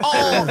absorb it.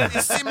 Oh,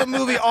 you see my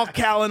movie All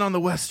Callan on the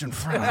Western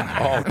Front.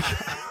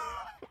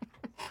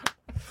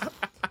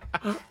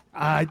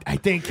 I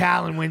think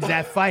Callan wins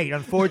that fight.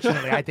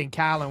 Unfortunately, I think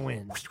Callan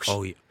wins.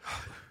 Oh, yeah.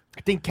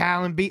 I think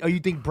Callan beat. Or you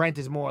think Brent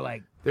is more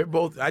like? They're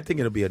both. I think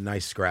it'll be a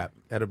nice scrap.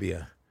 That'll be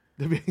a.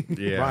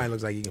 Yeah. Brian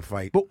looks like he can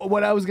fight. But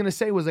what I was gonna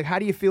say was like, how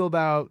do you feel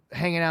about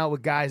hanging out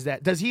with guys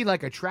that? Does he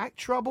like attract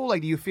trouble?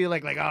 Like, do you feel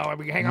like oh,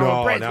 we can hang out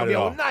with Brent not all at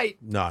all. night?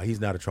 No,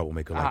 he's not a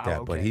troublemaker like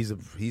that. But okay.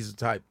 he's a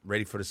type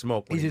ready for the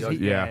smoke. When He's he just does-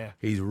 yeah.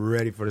 He's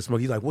ready for the smoke.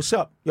 He's like, "What's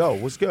up, yo?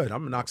 What's good? I'm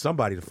gonna knock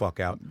somebody the fuck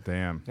out."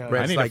 Damn. Yeah. I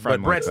Brett's need like, a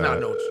friend but Brett's like not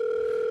that. no.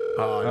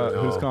 Oh,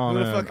 no. Who's calling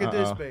Who in? the fuck could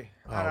this Uh-oh. be?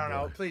 I don't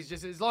know. Please,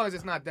 just as long as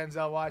it's not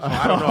Denzel Washington.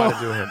 I don't know how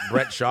to do him.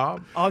 Brett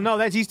Schaub? Oh no,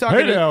 he's talking.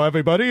 Hey now,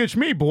 everybody, it's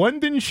me,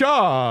 Brendan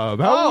Schaub.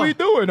 How are we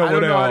doing over I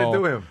don't there? know how to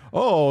do him.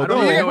 Oh, I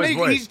don't no. know his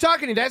voice. He's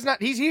talking. That's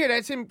not. He's here.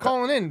 That's him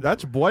calling in.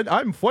 That's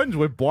I'm friends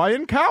with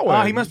Brian Cowan.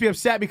 Oh, he must be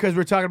upset because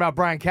we're talking about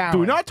Brian Cowan.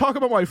 Do not talk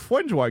about my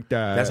friends like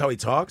that. That's how he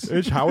talks?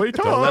 It's how he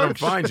talks. Don't let him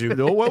find you.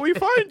 No, when we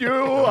find you,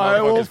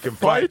 I will Motherfuckers can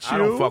fight you. I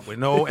don't fuck with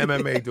no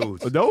MMA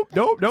dudes. Nope.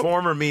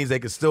 Former means they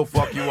can still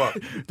fuck you up.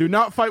 Do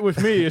not fight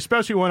with me,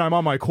 especially when I'm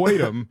on my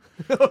Quatum.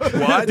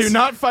 What? Do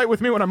not fight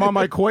with me when I'm on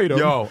my Quatum.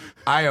 Yo,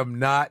 I am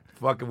not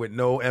fucking with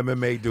no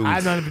MMA dudes. I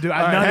have nothing to do. All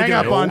right, hang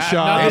up on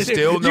Schaub. They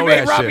still know you made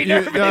that Robbie shit.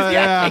 nervous.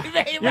 Yeah.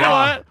 You You know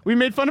what? We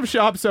made fun of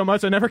Schaub so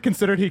much, I never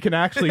considered he can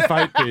actually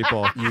fight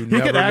people. You he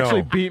never could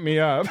actually know. beat me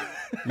up.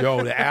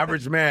 Yo, the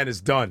average man is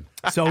done.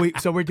 So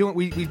we're doing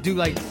we do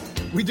like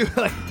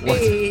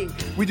 2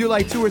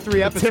 or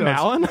 3 episodes. Tim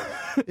Allen?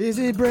 Is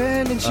it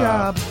Brandon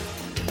Schaub?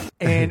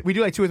 And we do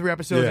like 2 or 3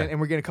 episodes, Yeah. and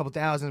we're getting a couple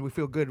thousand. We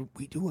feel good.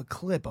 We do a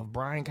clip of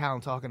Brian Cowan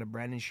talking to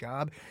Brandon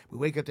Schaub. We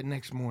wake up the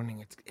next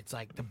morning. It's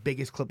like the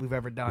biggest clip we've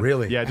ever done.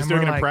 Really? Yeah, just And doing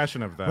we're an like-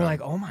 impression of that. We're like,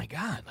 oh my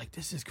god, like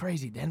this is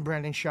crazy. Then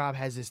Brandon Schaub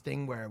has this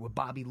thing where with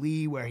Bobby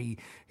Lee, where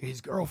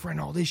his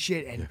girlfriend, all this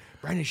shit, and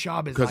Brandon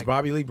Schaub is Because like,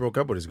 Bobby Lee broke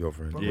up with his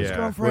girlfriend. with his Yeah.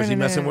 girlfriend Was he and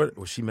messing then- with?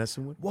 Was she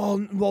messing with?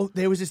 Well,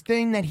 there was this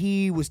thing that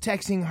he was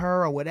texting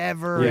her or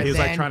whatever. yeah, and he was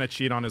like then- trying to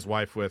cheat on his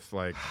wife with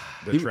like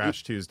the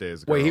Trash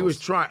Tuesdays. Wait, he girls. was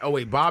trying. Oh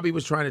wait, Bobby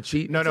was trying to cheat.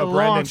 No, a Brendan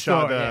long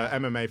Shaw, story, the yeah.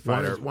 MMA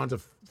fighter. wanted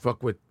to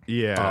fuck with.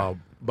 Yeah.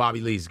 Bobby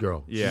Lee's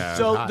girl. Yeah.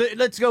 So hot.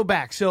 let's go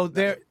back. So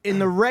they're in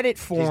the Reddit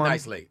She's forum.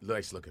 nice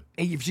looking.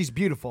 She's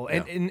beautiful.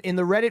 And in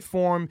the Reddit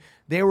forum,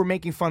 they were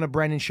making fun of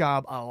Brendan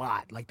Schaub a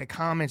lot. Like the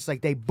comments,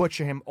 like they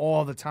butcher him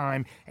all the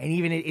time. And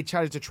even it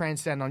tries to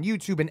transcend on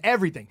YouTube and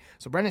everything.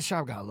 So Brendan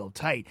Schaub got a little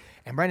tight.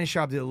 And Brendan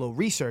Schaub did a little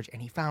research and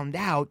he found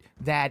out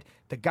that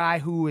the guy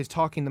who is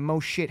talking the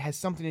most shit has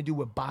something to do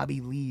with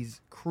Bobby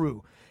Lee's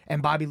crew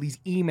and Bobby Lee's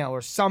email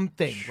or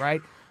something,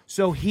 right?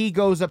 So he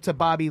goes up to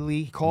Bobby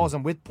Lee, he calls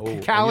him with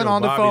Callan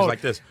on the Bobby's phone.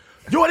 like this.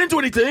 You want into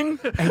anything?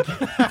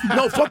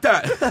 No, fuck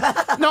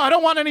that. No, I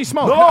don't want any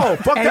smoke. No,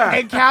 fuck that.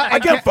 I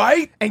can't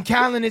fight. And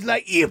Callan is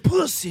like, you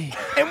pussy,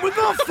 and we're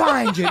gonna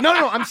find you.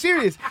 No, I'm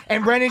serious.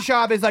 And Brendan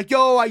Schaub is like,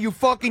 yo, are you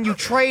fucking, you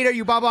traitor,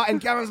 you blah blah.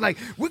 And Callan's like,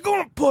 we're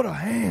gonna put our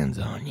hands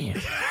on you.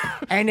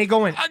 And they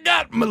go in. I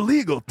got my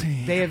legal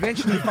team. They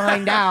eventually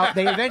find out.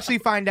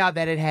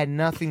 That it had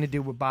nothing to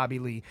do with Bobby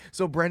Lee.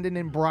 So Brendan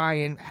and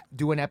Brian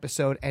do an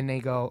episode, and they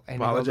go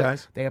and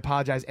Apologize? They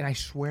apologize, and I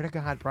swear to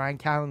God, Brian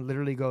Callan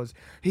literally goes.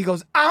 He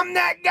goes, I'm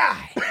that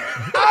guy.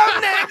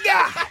 I'm that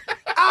guy.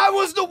 I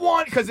was the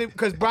one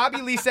because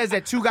Bobby Lee says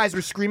that 2 guys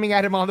were screaming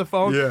at him on the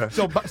phone. Yeah.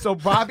 So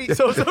Brian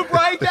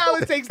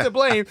Callan takes the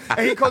blame,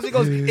 and he goes, it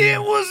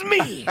was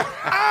me.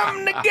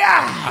 I'm the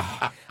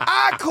guy.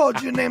 I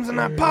called your names and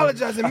I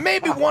apologize, and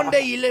maybe one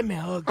day you let me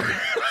hug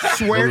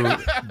you.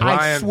 I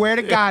Brian swear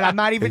to God, I'm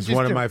not even He's just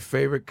one of my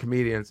favorite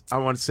comedians. I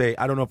want to say,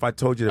 I don't know if I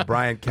told you that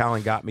Brian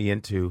Callan got me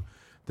into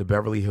the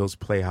Beverly Hills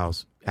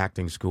Playhouse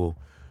acting school.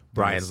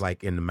 Brian's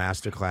like in the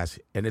master class,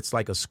 and it's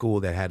like a school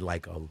that had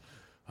like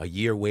a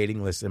year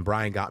waiting list. And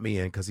Brian got me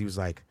in because he's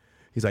like,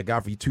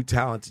 Godfrey, you're too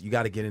talented. You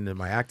got to get into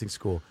my acting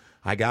school.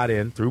 I got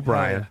in through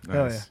Brian.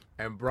 Oh, yeah.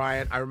 And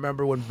Brian, I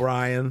remember when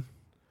Brian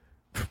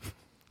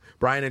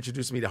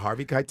introduced me to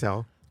Harvey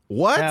Keitel.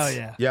 What? Hell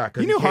yeah. Yeah,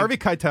 'cause You he knew came- Harvey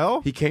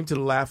Keitel? He came to the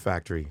Laugh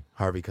Factory,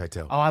 Harvey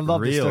Keitel. Oh, I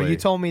love this story. Really? You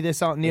told me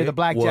this out near the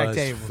blackjack was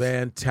tables.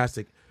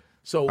 fantastic.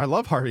 So I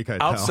love Harvey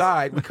Keitel.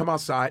 outside, we come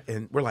outside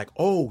and we're like,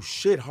 oh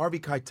shit, Harvey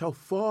Keitel,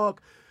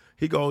 fuck.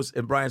 He goes,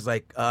 and Brian's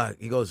like,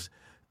 this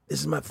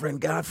is my friend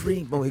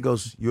Godfrey. Well, he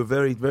goes, you're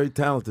very, very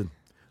talented.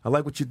 I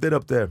like what you did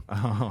up there.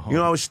 Oh. You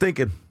know, I was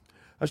thinking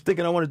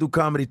I want to do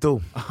comedy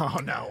too. Oh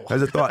no.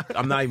 As a thought,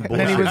 I'm not even And bullshitting.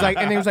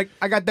 then he was like,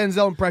 I got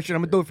Denzel impression.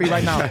 I'm gonna do it for you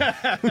right now.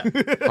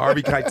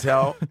 Harvey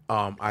Keitel.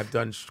 I've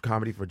done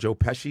comedy for Joe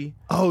Pesci.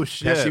 Oh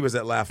shit. Pesci was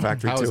at Laugh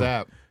Factory How too. was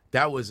that?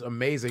 That was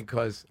amazing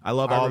because I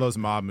love all those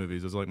mob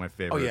movies. Those are like my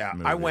favorite. Oh yeah,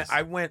 movies.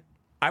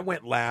 I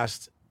went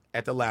last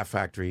at the Laugh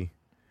Factory,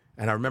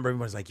 and I remember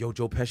everyone's like, "Yo,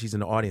 Joe Pesci's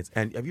in the audience."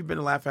 And have you been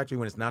to Laugh Factory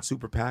when it's not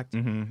super packed?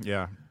 Mhm,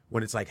 yeah.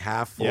 When it's like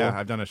half full? Yeah,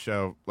 I've done a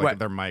show like Right.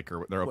 their mic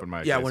or their open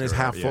mic. Yeah, days when or it's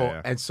half whatever. full, Yeah,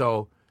 yeah. and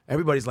so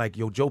everybody's like,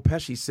 "Yo, Joe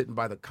Pesci's sitting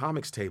by the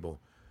comics table,"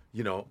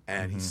 you know,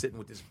 and Mm-hmm. he's sitting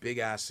with this big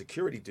ass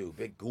security dude,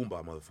 big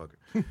Goomba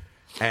motherfucker.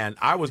 And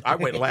I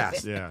went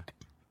last. Yeah.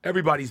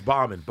 Everybody's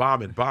bombing.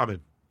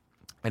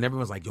 And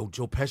everyone's like, yo,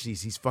 Joe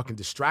Pesci's, he's fucking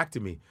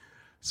distracting me.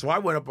 So I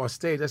went up on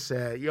stage. I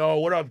said, yo,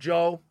 what up,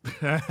 Joe?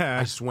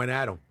 I just went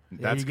at him.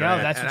 That's you go.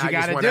 great. That's And what you I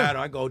just gotta went do. at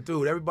him. I go,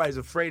 dude, everybody's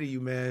afraid of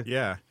you, man.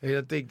 Yeah.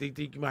 They think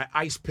you might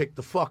ice pick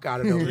the fuck out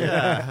of them.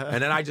 Yeah.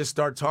 And then I just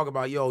start talking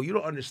about, yo, you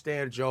don't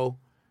understand, Joe.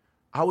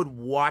 I would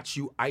watch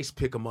you ice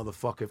pick a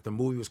motherfucker if the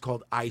movie was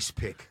called Ice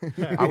Pick.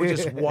 I would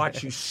just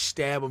watch you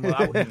stab him.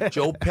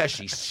 Joe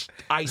Pesci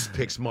ice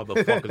picks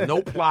motherfuckers.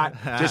 No plot,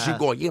 just you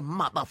going, you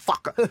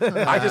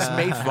motherfucker. I just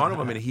made fun of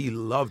him, and he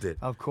loved it.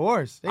 Of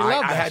course. They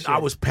love that shit. I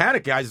was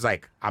panicking. I was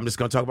like, I'm just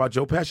going to talk about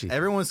Joe Pesci.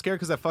 Everyone's scared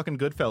because that fucking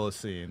Goodfellas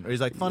scene. Where he's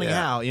like, funny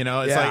how, you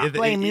know? It's Yeah. like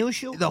Playing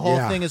Mushu? the whole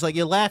thing is like,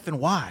 you're laughing,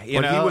 why? You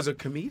But know? he was a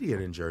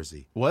comedian in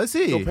Jersey. Was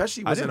he? Joe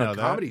Pesci I was didn't in know a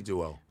that. comedy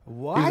duo.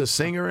 What? He was a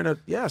singer and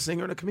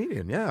a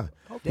comedian. Yeah,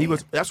 he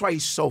was. That's why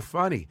he's so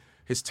funny.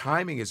 His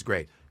timing is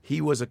great. He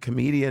was a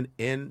comedian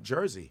in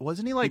Jersey.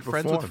 Wasn't he like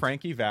friends with performed.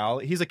 Frankie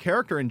Valli? He's a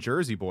character in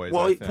Jersey Boys.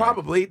 Well, I they think.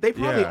 probably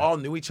Yeah. all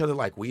knew each other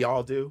like we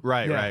all do.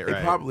 Right, Yeah. right, They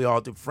right. probably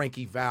all do.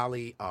 Frankie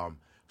Valli,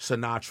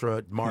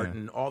 Sinatra,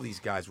 Martin, all these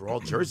guys were all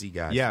Jersey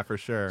guys. Yeah, for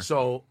sure.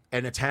 So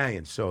and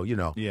Italian. So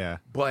Yeah.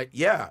 But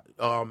yeah,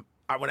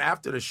 I went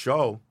after the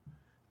show.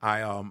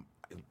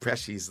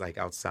 Pesci's like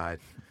outside.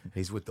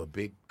 He's with the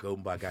big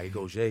Goomba guy. He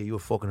goes, "Hey, you were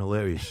fucking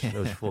hilarious. That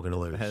was fucking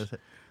hilarious.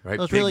 Right? That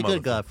was Big really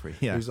good, motherfucker. Godfrey.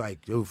 Yeah. He was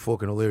like, "You were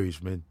fucking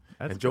hilarious, man."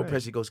 That's and Joe great.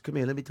 Pesci goes, "Come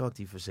here, let me talk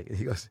to you for a second."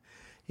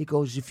 He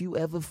goes, "If you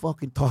ever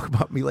fucking talk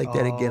about me like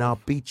that again,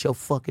 I'll beat your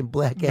fucking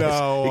black ass."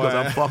 No He goes, way.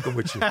 "I'm fucking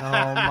with you." Oh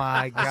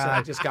my So I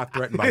God. just got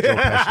threatened by Joe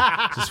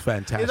Pesci. Just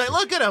fantastic. He's like,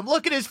 look at him.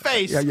 Look at his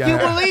face. Yeah. You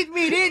believed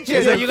me, didn't you?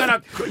 He's like,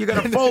 you're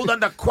gonna fold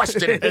under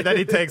question. And then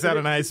he takes out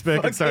an ice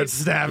pick and starts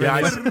stabbing.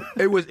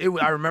 Yeah, you.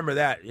 I remember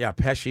that. Yeah,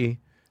 Pesci,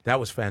 that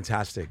was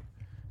fantastic.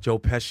 Joe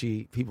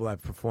Pesci, people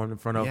I've performed in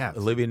front of. Yes.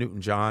 Olivia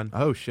Newton-John.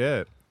 Oh,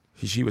 shit.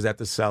 She was at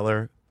the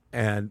Cellar,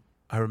 and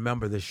I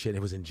remember this shit.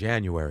 It was in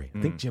January. I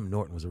think Jim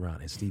Norton was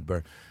around and Steve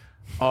Byrne.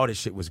 All this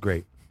shit was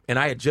great. And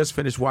I had just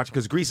finished watching,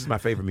 because Grease is my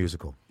favorite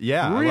musical.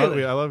 Yeah.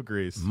 Really? I love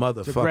Grease. Motherfucker.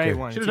 It's a great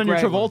one. Should It's have a done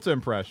your great one. Travolta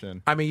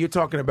impression. I mean, you're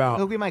talking about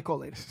He'll be my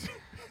co-later.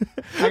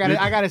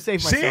 I gotta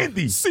save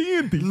myself.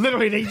 Sandy.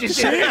 Literally, they just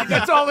said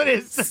that's all it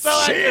is. That's all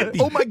I do. Sandy.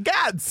 Oh, my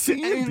God.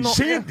 Sandy.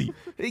 Sandy.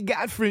 Hey,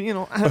 Godfrey, you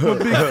know, I'm a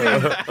big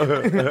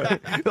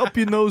fan. Up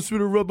your nose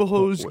with a rubber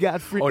hose,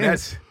 Godfrey. Oh,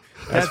 that's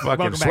fucking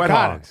Welcome Sweat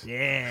Back, Hogs. Connor.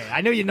 Yeah,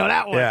 I knew you know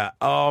that one. Yeah.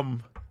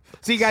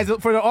 See, guys,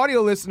 for the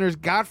audio listeners,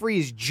 Godfrey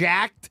is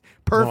jacked,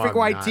 perfect I'm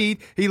white not.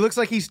 teeth. He looks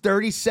like he's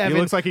 37. He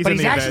looks like he's but in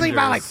he's the actually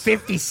about like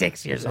Avengers.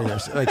 56 years old.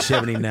 Like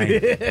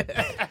 79.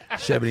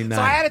 79.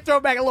 So I had to throw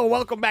back a little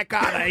welcome back,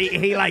 Connor.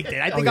 He liked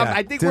it. I think yeah.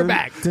 I think we're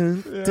back.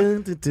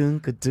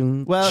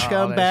 Welcome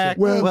that back.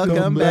 shit.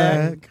 Welcome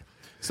back.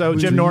 So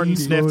Jim Norton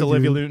sniffed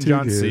Olivia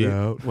Newton-John's seat.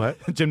 What?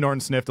 Jim Norton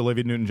sniffed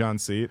Olivia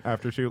Newton-John's seat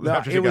after she No,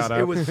 got up.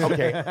 It was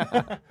okay.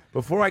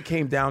 Before I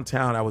came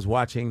downtown, I was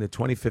watching the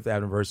 25th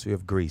anniversary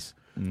of Grease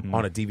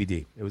on a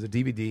DVD. It was a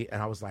DVD,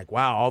 and I was like,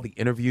 wow, all the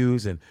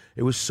interviews, and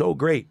it was so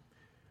great.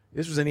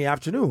 This was in the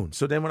afternoon.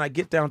 So then when I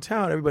get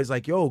downtown, everybody's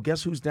like, yo,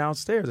 guess who's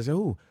downstairs? I said,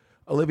 who?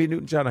 Olivia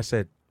Newton-John. I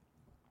said,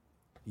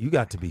 you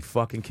got to be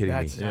fucking kidding me.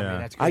 I mean,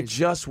 that's I crazy.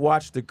 just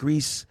watched the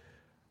Grease.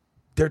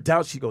 They're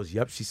down. She goes,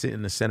 yep, she's sitting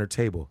in the center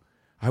table.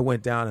 I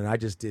went down and I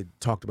just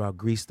talked about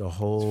Grease the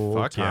whole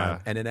Fuck time. yeah.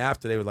 And then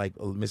after they were like,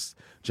 oh, Miss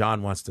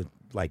John wants to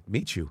like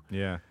meet you.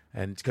 Yeah.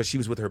 And because she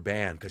was with her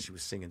band, because she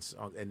was singing.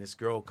 And this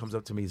girl comes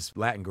up to me, this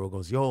Latin girl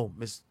goes, yo,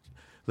 Miss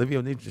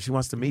Olivia, she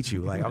wants to meet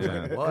you. Like, I was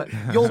like, what?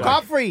 Yo,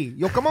 Godfrey,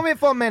 yo, come over here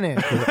for a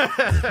minute.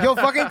 Yo,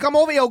 fucking come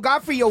over, yo,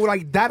 Godfrey, yo,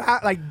 like that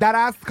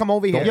ass, come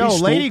over here. Yo, Yo,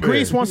 Lady stupid.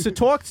 Grease wants to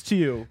talk to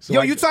you. So Yo,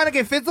 I- you trying to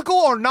get physical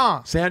or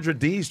not? Sandra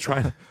D's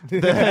trying to.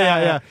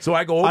 yeah. So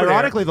I go over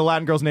Ironically, the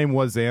Latin girl's name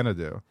was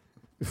Xanadu.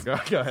 Go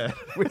ahead.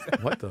 there.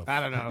 What the? I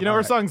don't know. You know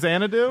her song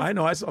Xanadu? I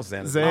know, I saw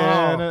Sandra.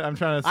 Xanadu. I'm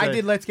trying to say. I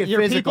did Let's Get Your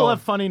Physical. people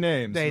have funny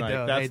names. They Mike.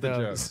 do, That's they the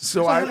do. joke.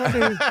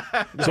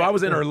 So I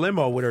was in her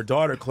limo with her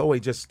daughter Chloe,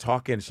 just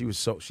talking. She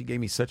gave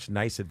me such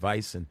nice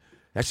advice, and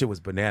that shit was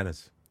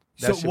bananas.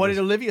 That So shit what was-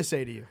 did Olivia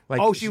say to you? like,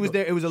 Oh, she was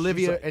there. It was she's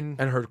Olivia like- and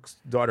her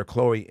daughter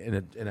Chloe,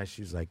 and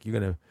she was like, "You're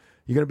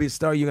gonna be a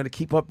star. You're gonna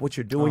keep up what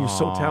you're doing. You're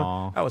so Aw.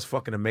 talented." That was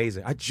fucking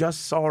amazing. I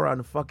just saw her on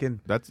the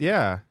fucking That's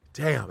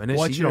damn, and then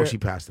What's she your- she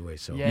passed away.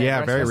 So Yeah. Yeah,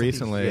 rest- very rest in peace.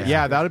 recently. Yeah.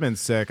 Yeah, that would have been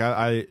sick. I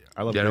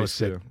love Yeah, that Grease was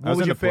sick. too. I what was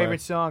in your the play.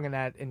 favorite song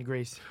in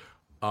Grease?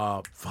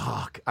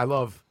 fuck, I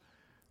love.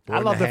 I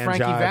love the Hand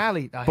Frankie Jive.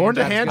 Valley. Born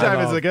to Jive's Hand great.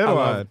 Jive is a good I one.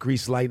 love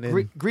Grease Lightning.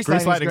 Grease Grease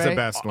Lightning's Lightning's the great.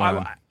 best I,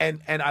 one.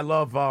 and I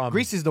love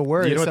Grease is the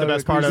word. You know what the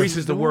best part of- Grease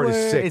is the word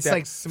is sick. It's That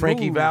like smooth.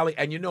 Frankie Valley,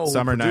 and you know who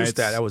Summer produced Nights.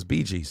 that? That was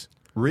Bee Gees.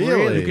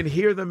 Really? You can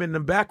hear them in the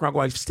background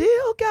going,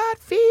 "Still got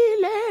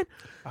feeling."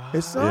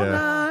 It's so Yeah.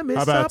 time, How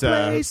it's about, a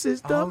place,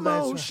 it's the oh, that's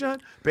right.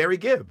 motion. Barry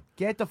Gibb.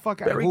 Get the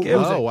fuck out. Barry Who- Gibb.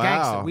 who's a Oh, wow.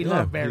 gangster? We Yeah.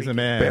 love Barry. He's a Gibb.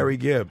 man. Barry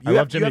Gibb. I You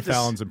love have- you Jimmy have to s-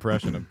 Fallon's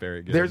impression of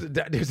Barry Gibb.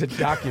 There's a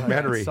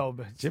documentary. so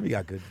good. Jimmy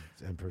got good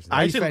impersonation.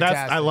 I He's actually,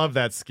 fantastic. I love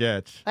that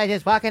sketch. I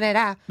just walking it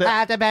out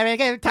at the Barry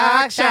Gibb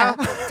talk show.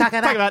 Talk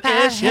about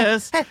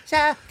issues.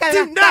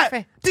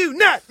 Do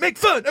not make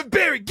fun of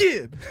Barry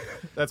Gibb.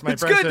 That's my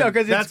It's good, impression. though,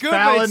 'cause it's That's good, but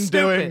Fallon it's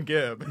doing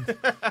stupid.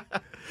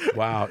 Gibb.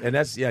 Wow, and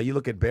that's you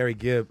look at Barry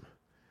Gibb,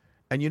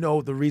 and you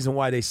know the reason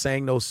why they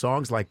sang those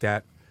songs like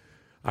that.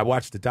 I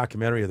watched the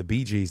documentary of the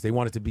Bee Gees. They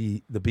wanted to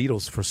be the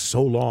Beatles for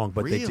so long,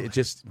 but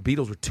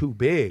Beatles were too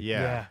big.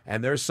 Yeah.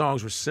 And their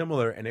songs were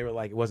similar, and they were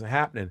like, it wasn't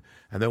happening.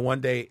 And then one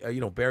day,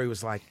 Barry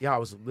was like, I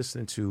was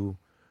listening to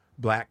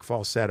Black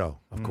Falsetto,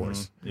 of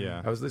course.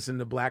 Yeah. I was listening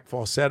to Black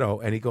Falsetto,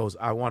 and he goes,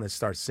 I want to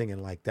start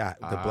singing like that,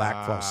 the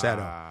Black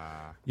Falsetto.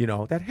 That.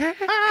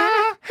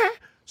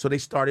 So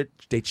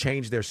they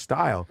changed their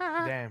style.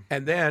 Damn.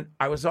 And then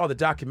I saw the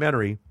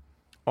documentary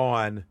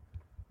on,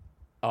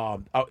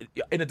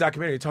 in the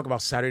documentary, they talk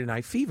about Saturday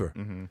Night Fever.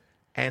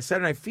 And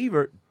Saturday Night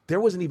Fever, there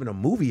wasn't even a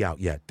movie out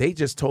yet. They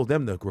just told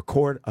them to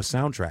record a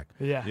soundtrack.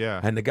 Yeah.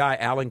 And the guy,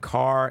 Alan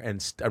Carr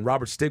and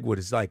Robert Stigwood,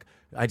 is like,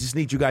 I just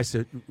need you guys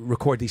to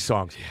record these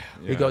songs.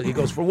 He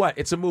goes, for what?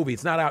 It's a movie.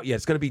 It's not out yet.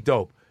 It's going to be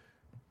dope.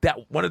 That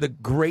one of the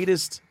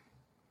greatest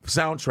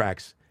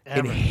soundtracks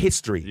in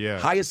history. Yeah.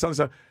 Highest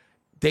soundtrack.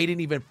 They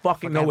didn't even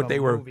fucking know what they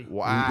were.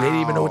 Wow. They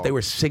didn't even know what they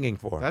were singing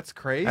for. That's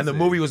crazy. And the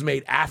movie was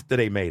made after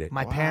they made it.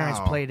 My parents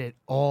played it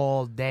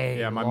all day.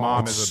 Yeah, my long.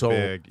 mom It's is so- a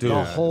big. dude. The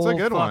yeah. whole it's a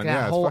good one. fucking, Yeah,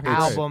 that it's whole fucking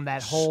great. album,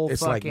 that whole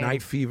It's fucking. like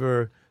Night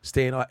Fever,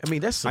 Staying Alive. I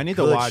mean, that's some I need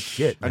to good watch.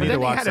 shit. I But need then to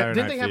watch didn't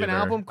Saturday they Night have an Fever.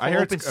 album I called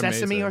hear Open it's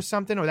Sesame amazing. or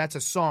something? Or that's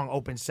a song,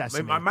 Open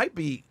Sesame. I might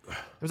be. It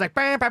was like. It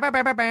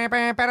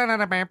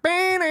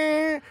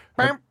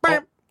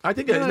I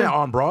think isn't that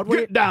on Broadway?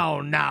 Get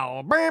down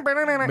now.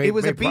 It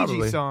was a Bee probably.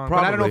 Gees song, but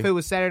I don't know Probably. if it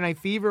was Saturday Night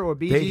Fever or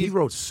Bee He Gees.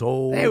 wrote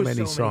so There was many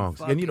so many songs,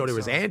 and there fucking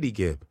was songs. Andy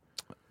Gibb.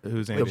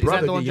 Who's The Andy? Is that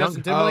brother, the one the Justin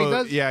young- Timberlake Oh,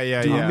 does?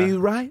 yeah. Do me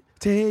right,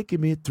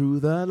 taking me through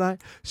the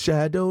light,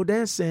 shadow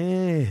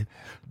dancing,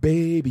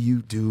 baby,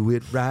 you do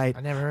it right.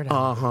 I never heard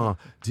of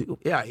him.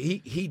 Yeah,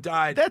 he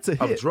died That's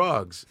a of hit.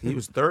 drugs. He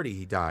was 30.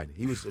 He died.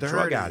 He was a drug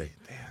 30. addict.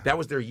 That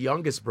was their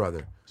youngest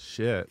brother.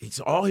 Shit.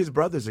 All his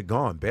brothers are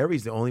gone.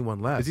 Barry's the only one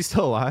left. Is he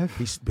still alive?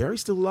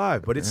 Barry's still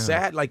alive, but it's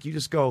sad. Like you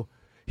just go.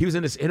 He was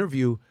in this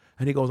interview,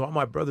 and he goes, "All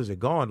my brothers are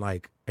gone."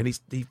 Like, and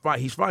he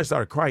finally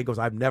started crying. He goes,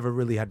 "I've never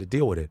really had to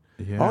deal with it.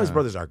 All his Yeah.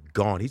 brothers are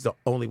gone. He's the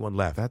only one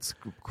left." That's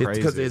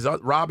crazy. Because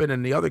Robin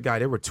and the other guy,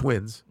 they were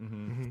twins,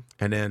 and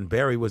then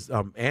Barry was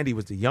Andy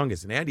was the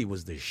youngest, and Andy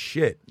was the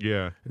shit.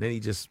 Yeah. And then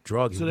he just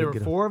drugged. So there were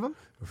four of them?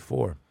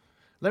 Four.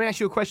 Let me ask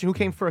you a question. Who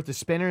came first, the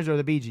Spinners or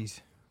the Bee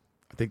Gees?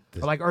 I think.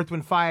 Or like Earth,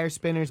 Wind, Fire,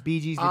 Spinners,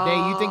 Bee Gees.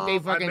 You think they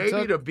fucking maybe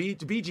took? the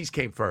Bee Gees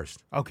came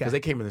first. Okay. Because they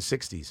came in the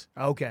 '60s.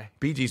 Okay.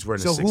 Bee Gees were in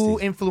So the '60s. who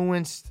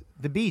influenced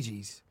the Bee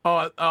Gees?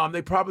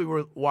 They probably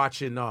were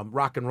watching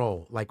rock and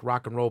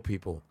roll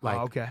people, like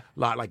okay.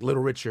 like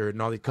Little Richard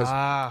and all that. Because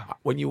Ah.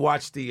 when you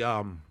watch the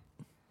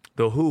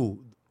Who,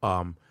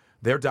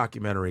 their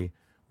documentary,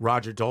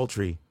 Roger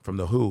Daltrey from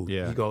the Who,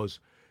 Yeah. he goes,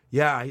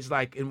 yeah, he's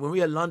like, and when we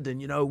were in London,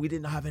 we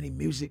didn't have any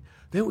music.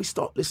 Then we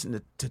start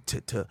listening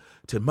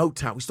to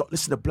Motown. We start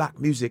listening to black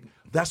music.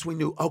 That's when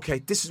we knew, okay,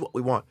 this is what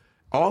we want.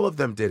 All of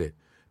them did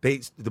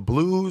it. The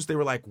blues, they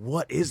were like,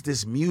 what is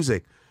this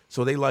music?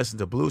 So they listened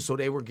to blues. So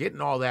they were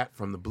getting all that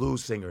from the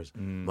blues singers,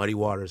 Muddy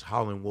Waters,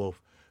 Howlin'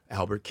 Wolf,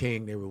 Albert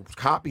King. They were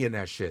copying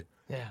that shit.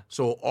 Yeah.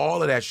 So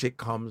all of that shit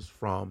comes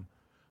from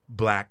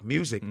black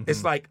music.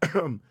 It's like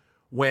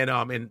when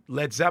in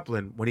Led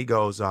Zeppelin, when he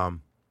goes,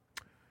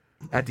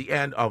 at the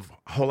end of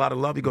Whole Lotta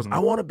Love, he goes, I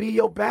want to be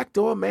your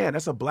backdoor man.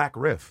 That's a black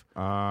riff.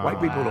 White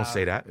people don't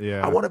say that.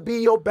 Yeah. I want to be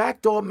your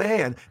backdoor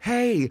man.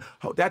 Hey,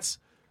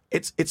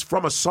 it's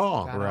from a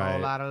song. Got a Right.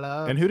 whole lot of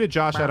love. And who did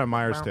Josh Adam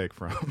Myers take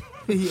from?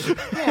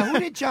 Yeah, who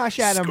did Josh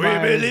Adam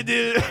Myers?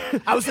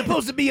 I was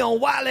supposed to be on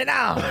Wildin'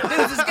 Out. There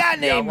was this guy Yeah, I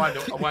named.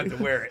 wanted to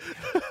wear it.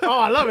 Oh,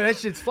 I love it. That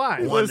shit's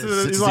fly. This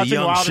is He's a watching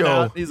young Wild 'N show.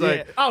 Out. He's like,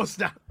 Yeah. Oh,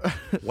 stop.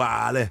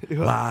 Wale.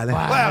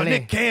 wow,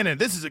 Nick Cannon,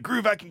 this is a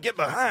groove I can get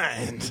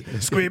behind.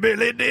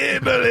 Squibbly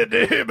dibbly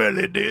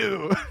dibbly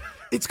doo.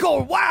 It's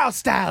called Wild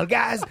Style,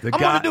 guys. I'm guy-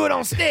 going to do it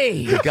on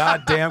stage. The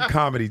goddamn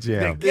comedy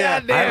jam.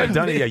 goddamn- I haven't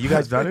done it yet. You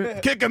guys done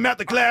it? Kick him out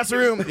the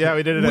classroom. Yeah,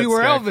 we did it. We at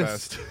were Skag Elvis.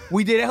 Fest.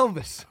 We did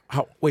Elvis.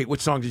 Wait, which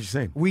song did you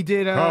sing? We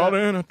did Caught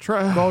in a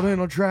trap. Caught in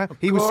a trap.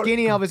 He was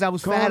skinny Elvis. I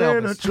was fat Caught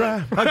in a Elvis.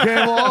 trap. I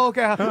can't walk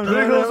out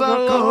because I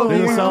love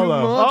you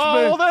solo.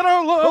 much, that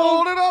our love.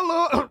 all that I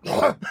love.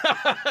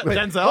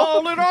 Denzel.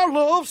 All that our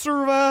love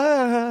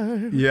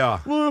survive. Yeah.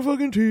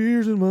 Motherfucking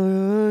tears in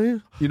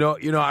my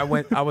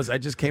eyes. I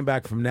just came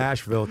back from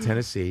Nashville,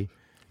 Tennessee.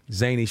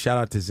 Zany, shout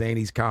out to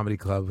Zany's Comedy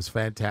Club. It was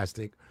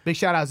fantastic. Big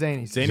shout out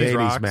Zanies. Zany's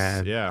rocks.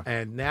 man. Yeah.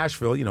 And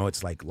Nashville,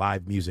 it's like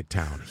live music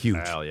town. Huge.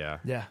 Hell yeah.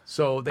 Yeah.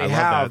 So they I love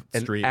have that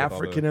an street with all the-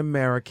 African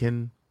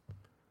American.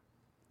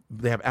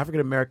 They have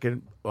African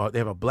American. They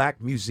have a black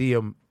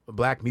museum, a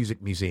black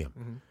music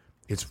museum.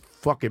 It's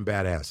fucking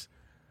badass.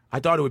 I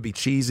thought it would be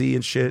cheesy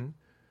and shit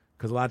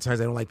because a lot of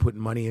times I don't like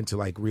putting money into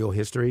like real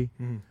history,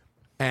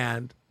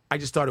 and I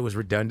just thought it was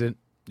redundant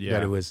Yeah.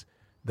 that it was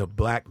the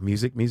Black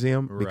Music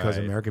Museum because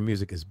Right. American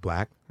music is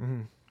black.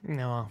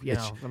 No,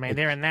 I mean,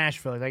 they're in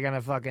Nashville. They're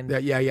gonna fucking.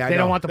 Yeah. They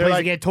don't want the place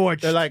to get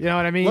torched. They're like, you know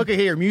what I mean? Look at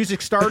here.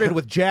 Music started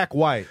with Jack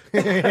White.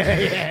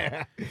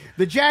 Yeah.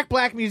 The Jack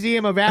Black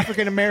Museum of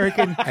African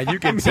American. And you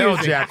can tell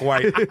Jack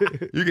White.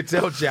 You can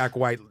tell Jack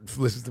White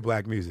listens to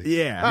black music.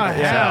 Yeah. Oh,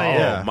 hell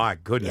yeah. Oh my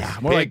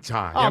goodness. more Big like-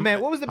 time. Oh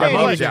man, what was the I band?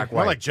 love name? Jack More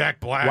White. like Jack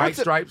Black. White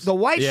Stripes. The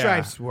White Yeah.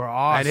 Stripes were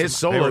awesome. And his They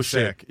solo were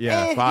shit. sick.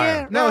 Yeah.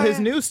 Fire. No, his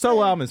new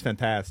solo album is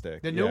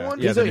fantastic. The new one?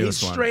 Yeah, He's the a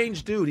newest one.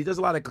 strange dude. He does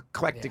a lot of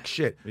eclectic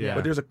shit. Yeah.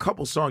 But there's a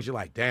couple songs you're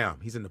like, damn,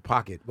 he's in the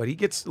pocket. But he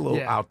gets a little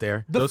Yeah. out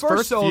there. The Those first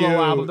first solo few-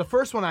 album, the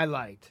first one I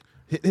liked.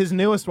 His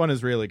newest one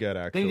is really good,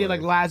 actually. Then he did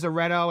like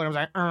Lazaretto, and I was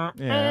like,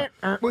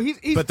 Yeah. Well, he's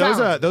But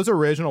talented. those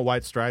original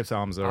White Stripes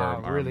albums are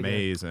really good.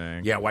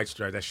 amazing. Yeah, White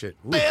Stripes, that shit.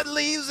 Ooh. Bed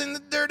leaves in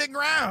the dirty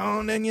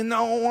ground, and you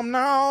know I'm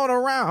not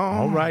around.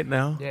 All right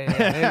now. Yeah.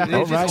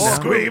 All right now.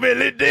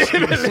 Squibbly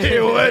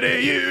dibbly, what do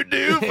you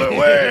do for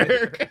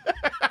work?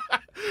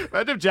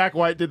 Imagine if Jack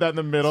White did that in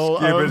the middle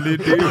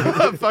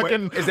of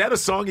fucking Wait, is that a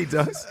song he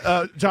does?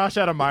 Josh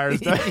Adam Myers.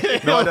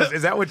 No,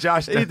 is that what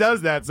Josh does? He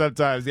does that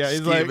sometimes. Yeah,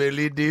 he's like.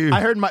 Skibbly-doo. I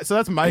heard so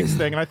that's Mike's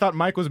thing, and I thought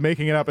Mike was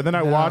making it up, and then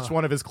I watched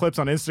one of his clips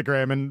on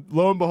Instagram, and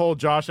lo and behold,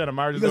 Josh Adam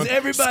Myers is going,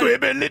 everybody-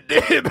 "Squibbly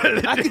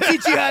dibbly." I can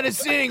teach you how to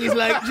sing. He's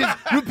like, just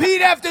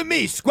repeat after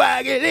me.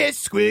 Squaggly,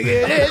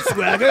 squiggly,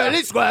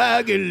 squaggly,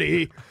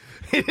 squaggly.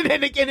 And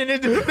then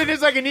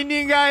there's like an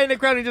Indian guy in the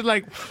crowd, and he's just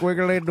like,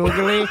 squiggly,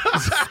 doogly,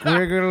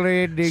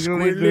 squiggly,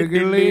 diggly,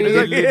 diggly. He's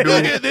like,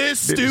 look at this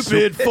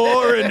stupid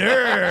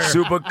foreigner.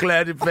 Super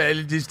glad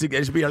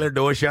just be other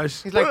door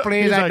shots. He's like,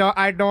 please, He's I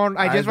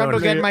like, just want to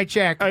get my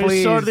check, I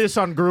please. saw this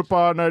on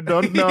Groupon. I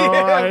don't know.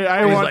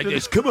 I He's want like to-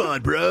 this. Come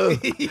on, bro.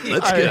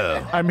 Let's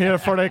go. I'm here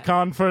for a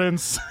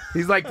conference.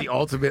 He's like the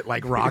ultimate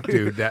like rock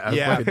dude. That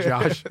Yeah. fucking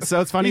Josh.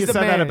 So it's funny He's you the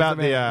said man, that about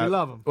he's the the. man. We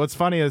love him. What's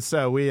funny is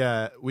we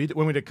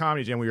when we did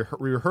Comedy Jam, we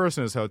rehearsed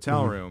in his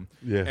hotel room.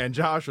 Yeah. And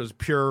Josh was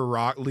pure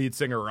lead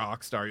singer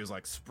rock star. He was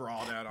like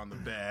sprawled out on the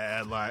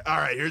bed, like, all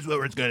right, here's what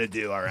we're gonna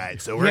do. All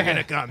right, so we're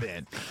gonna come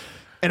in,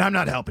 and I'm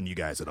not helping you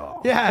guys at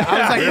all. Yeah, I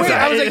was like, Yeah. wait,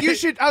 I was like, you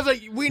should. I was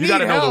like, we You need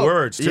gotta know help. the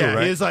words too, Yeah,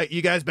 right? he was like,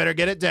 you guys better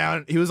get it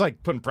down. He was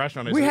like putting pressure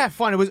on us. We had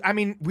fun. It was, I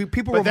mean,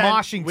 people But were then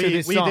moshing to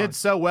this we song. did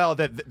so well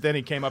that then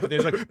he came up and he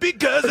was like,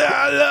 because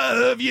I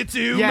love you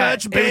too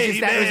much, it was baby.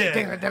 just that,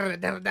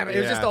 it was just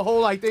Yeah. the whole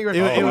like thing. Where,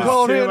 It was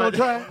go too ahead, much.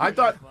 try. I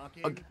thought.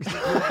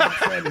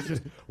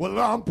 Well,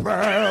 I'm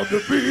proud to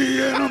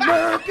be an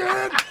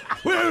American.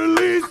 Well, at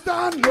least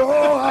I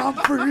know I'm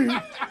free.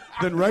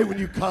 Then right when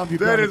you come, you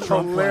That got a is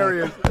Trump flag.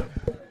 hilarious.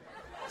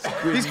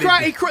 He's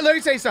crying. Let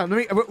me tell you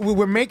something.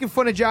 We're making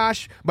fun of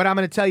Josh, but I'm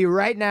going to tell you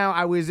right now.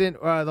 I was in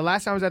the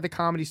last time I was at the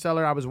Comedy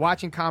Cellar. I was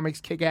watching comics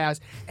kick ass,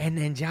 and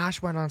then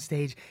Josh went on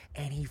stage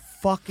and he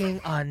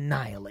fucking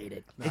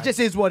annihilated. It just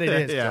is what it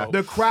is. Yeah.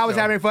 The crowd was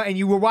having fun, and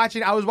you were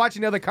watching. I was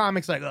watching the other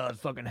comics like, oh,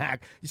 it's fucking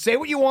hack. You say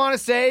what you want to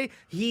say.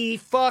 He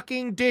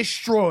fucking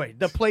destroyed.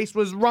 The place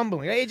was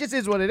rumbling. It just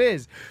is what it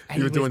is. And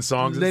You were doing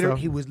songs and stuff?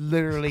 He was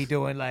literally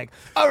doing like,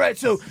 all right,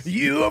 so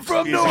you're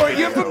from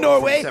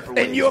Norway,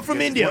 and you're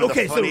from India.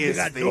 Okay, so we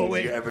got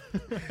Norway.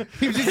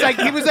 He was just like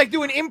he was like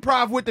doing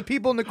improv with the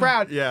people in the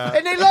crowd. Yeah.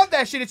 And they love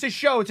that shit. It's a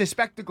show. It's a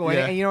spectacle.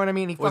 Yeah. And you know what I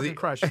mean? He Was fucking he-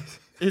 crushed.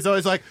 He's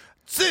always like,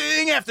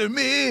 sing after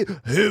me,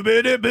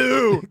 hoobity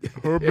boo,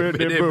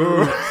 hoobity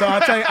boo. So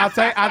I'll tell you.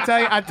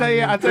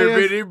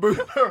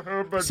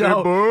 So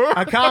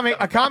a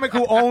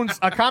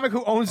comic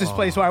who owns this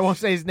place, so I won't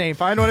say his name.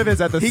 Find one of his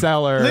at the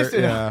cellar.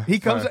 Listen, Yeah. he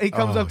comes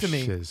up to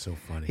me. Shit is so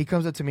funny. He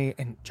comes up to me,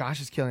 and Josh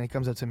is killing. He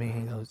comes up to me,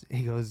 and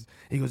he goes,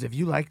 if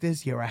you like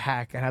this, you're a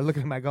hack. And I look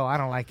at him, I go, I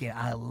don't like it,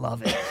 I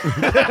love it.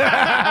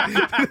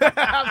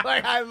 I'm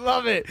like, I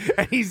love it.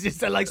 And he's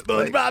just like,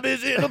 SpongeBob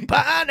is in a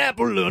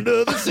pineapple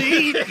under the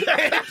sea.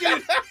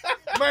 Dude,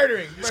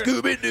 murdering.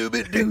 Scooby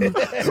Dooby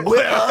Doo,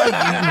 where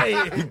are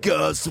you? You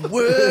got some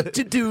work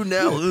to do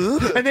now.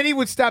 And then he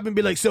would stop and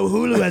be like, so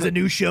Hulu has a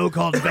new show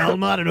called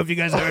Velma. I don't know if you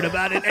guys heard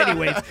about it.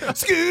 Anyways,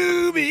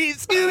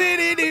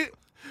 Scooby-Doo.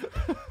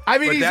 I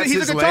mean, But that's he's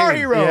his a guitar lane.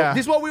 hero. Yeah.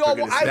 This is what we all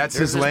want. That's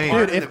his There's this lane.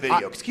 part Dude, in the if video,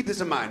 because keep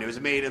this in mind, it was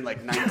made in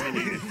like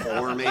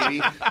 1984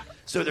 maybe.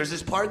 So there's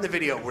this part in the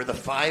video where the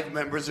 5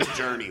 members of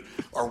Journey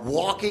are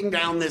walking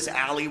down this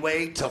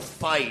alleyway to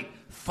fight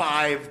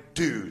 5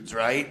 dudes,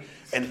 right?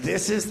 And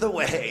this is the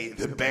way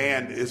the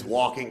band is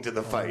walking to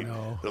the fight.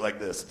 They're like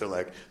this. They're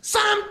like,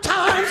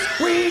 sometimes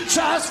we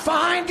just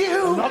find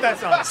you. love that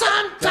song.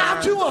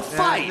 Sometimes to a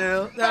fight.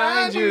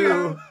 Find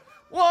you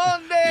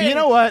one day. You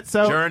know what?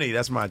 So Journey,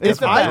 that's my.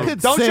 If I could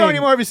Don't show sing- any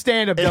more of his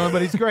stand-up, Dylan,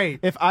 but he's great.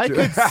 If I could,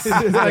 Like,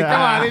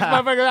 come on, these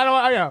motherfuckers. I don't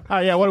want. You know. Oh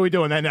yeah, what are we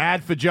doing? An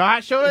ad for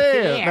Josh? Oh,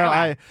 yeah.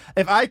 No,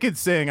 if I could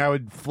sing, I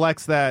would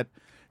flex that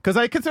because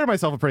I consider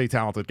myself a pretty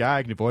talented guy.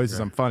 I can do voices.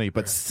 I'm funny,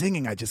 but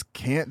singing I just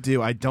can't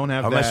do. I don't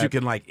have Unless that. you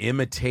can like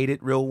imitate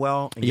it real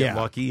well and Yeah. get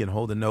lucky and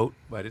hold a note,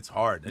 but it's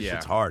hard. That Yeah.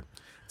 shit's hard.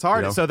 It's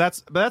hard. You know? So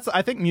that's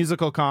I think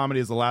musical comedy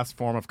is the last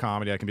form of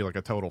comedy I can be like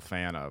a total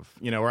fan of.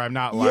 You know, where I'm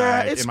not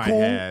like it's in my cool.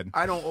 head.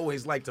 I don't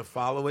always like to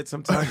follow it.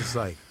 Sometimes it's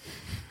like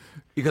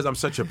because I'm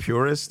such a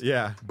purist.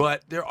 Yeah.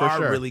 But there For are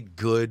sure. really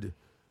good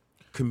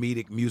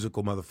comedic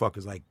musical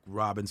motherfuckers like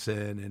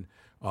Robinson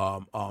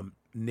and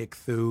Nick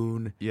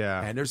Thune.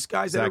 Yeah. And there's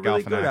guys Zach that are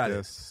really good at it.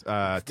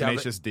 Galifianakis,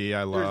 Tenacious D,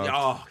 I love.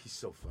 Oh, he's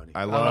so funny.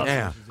 I love.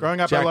 Yeah. Growing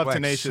up, Jack I love Black's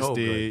Tenacious so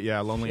D. good. Yeah,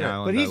 Lonely Yeah.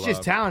 Island. But he's I just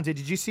love. talented.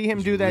 Did you see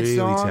him do that really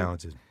song?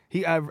 talented.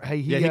 He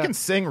can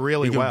sing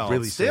really He can well.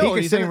 really sing. Still, He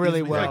can he's sing in-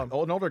 really he's well. Like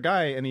an older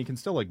guy, and he can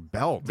still like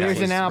belt. There's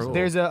Cool.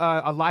 there's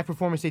a live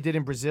performance they did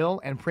in Brazil,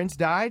 and Prince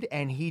died,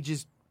 and he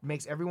just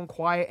makes everyone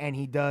quiet, and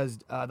he does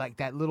like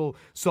that little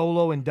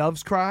solo in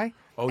Doves Cry.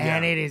 Oh, yeah.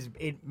 And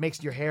it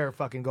makes your hair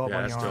fucking go up Yeah,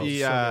 on that's your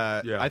dope.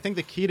 arms. I think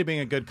the key to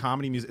being a good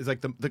comedy music is like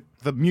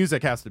the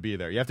music has to be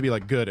there. You have to be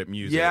like good at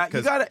music. Yeah, you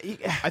 'Cause gotta.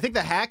 I think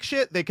the hack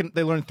shit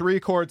they learn 3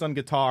 chords on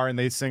guitar and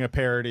they sing a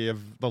parody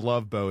of the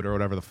Love Boat or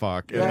whatever the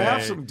fuck. Yeah, And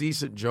have they- some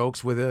decent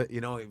jokes with it,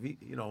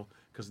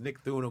 because Nick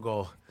Thune will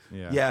go,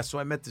 Yeah. so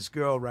I met this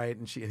girl, right,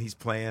 and he's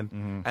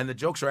playing, and the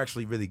jokes are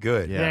actually really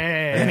good. Yeah.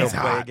 And he'll he's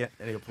play hot. again,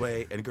 and he'll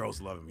play, and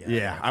girls love him.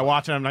 Yeah, I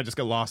watch him and I just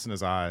get lost in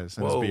his eyes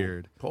and Whoa. his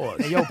beard.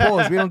 Pause. Hey, yo,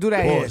 pause. We don't do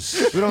that Pause.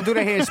 here. We don't do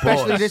that here,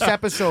 especially Pause. this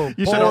episode.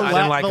 You Pause. should've- I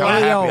didn't like the how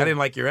last- happy. I didn't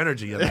like your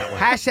energy on that one.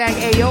 Hashtag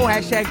Ayo,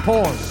 hashtag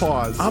pause.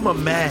 Pause. I'm a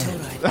man,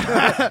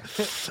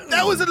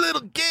 That was a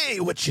little gay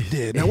what you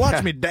did. Now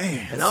watch me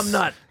dance. and I'm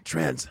not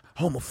trans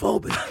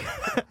homophobic,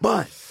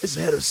 but it's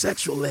a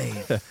heterosexual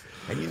lane,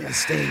 and you need to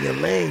stay in your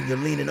lane. You're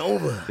leaning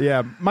over.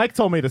 Yeah, Mike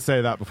told me to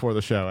say that before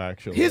the show.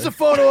 Actually, Here's a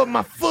photo of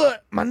my foot.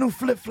 My new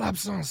flip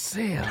flops on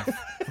sale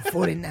for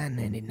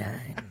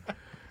 $49.99.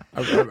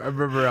 I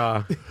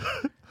remember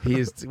he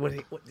is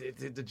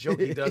the joke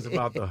he does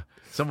about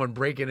someone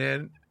breaking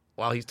in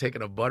while he's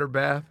taking a butter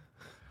bath.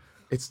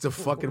 It's the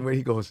fucking way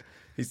he goes.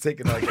 He's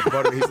taking like a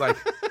butter. He's like,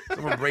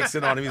 someone breaks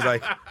in on him. He's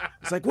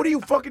like, what are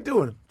you fucking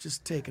doing? I'm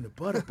just taking a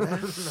butter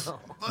bath.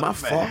 My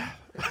fault.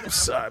 I'm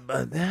sorry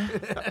about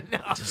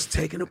that. Just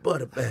taking a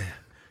butter bath.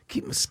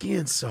 Keep my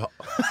skin soft.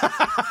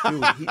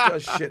 Dude, he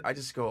does shit. I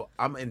just go,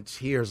 I'm in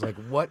tears. Like,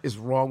 what is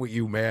wrong with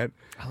you, man?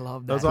 I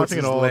love I that. was Puts watching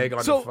his an old. leg on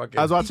the fucking.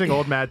 I was watching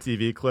old Mad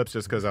TV clips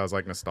just because I was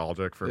like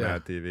nostalgic for Yeah.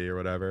 Mad TV or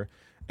whatever.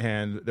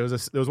 And there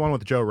was one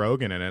with Joe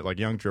Rogan in it, like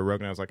young Joe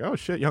Rogan. I was like, oh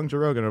shit, young Joe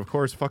Rogan. And of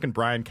course, fucking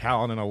Brian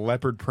Callen in a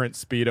leopard print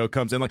Speedo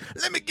comes in like,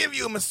 let me give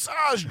you a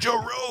massage,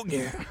 Joe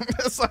Rogan.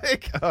 It's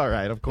like, all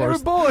right, of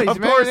course. boys, of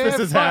man. course They're this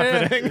is fun.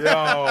 happening.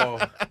 Yo.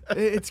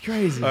 It's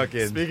crazy.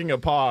 Fucking. Speaking of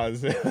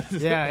pause.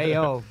 Yeah,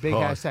 Ayo. Big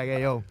Pause. hashtag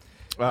Ayo.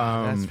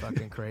 That's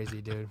fucking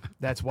crazy, dude.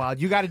 That's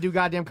wild. You got to do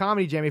goddamn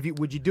comedy, Jamie.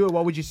 Would you do it?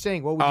 What would you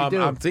sing? What would you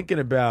do? I'm thinking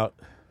about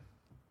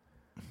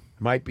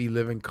might be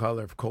Living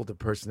Color of Cult of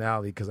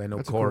Personality because I know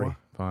That's a cool Corey. one.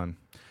 Fun.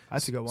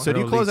 That's a good one. So do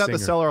you Lead close out the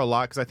singer. cellar a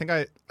lot? Because I think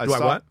I Do I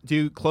saw. what? Do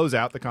you close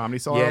out the comedy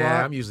cellar a Yeah,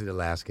 lot? I'm usually the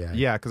last guy.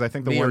 Yeah, because I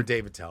think the Me one. or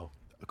David Tell.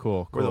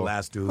 Cool. We're the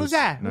last dudes. Who's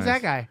that? Who's Nice.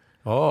 that guy?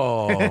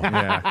 Oh,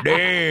 Yeah.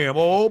 damn,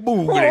 old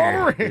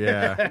Boogly.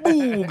 Yeah.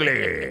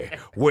 Boogly.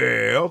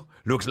 Well,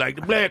 looks like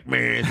the black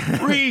man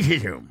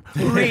racism.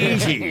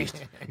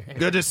 Racist.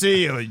 Good to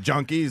see you,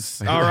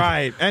 junkies. All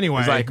right. Anyway.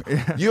 He's like,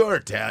 you're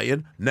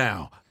Italian.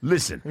 Now,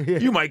 listen,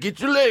 you might get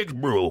your legs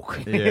broke.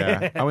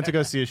 yeah. I went to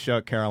go see a show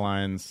at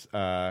Caroline's.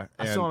 I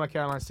saw him at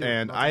Caroline's too.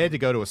 And I had to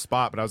go to a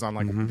spot, but I was on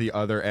like the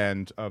other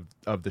end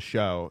of the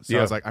show. So I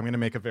Yeah. was like, I'm going to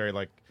make a very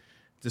like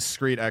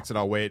discreet exit.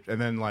 I'll wait. And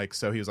then like,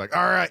 so he was like,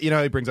 all right,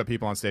 he brings up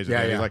people on stage.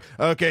 Yeah, He's yeah. like,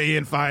 okay,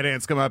 Ian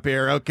Finance, come up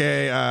here.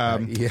 Okay.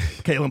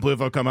 Caitlin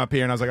Blufo, come up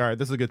here. And I was like, all right,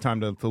 this is a good time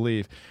to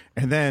leave.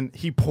 And then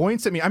he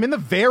points at me. I'm in the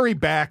very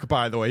back,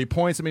 by the way. He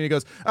points at me and he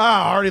goes,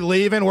 already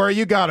leaving? Where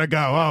you gotta go?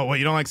 Oh, well,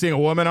 you don't like seeing a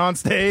woman on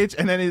stage?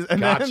 And then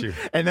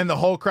and then the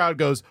whole crowd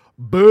goes,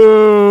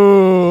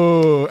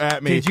 boo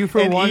at me. Did you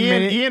for and 1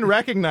 minute- Ian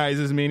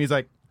recognizes me and he's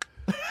like,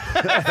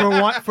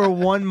 for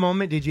one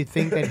moment, did you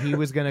think that he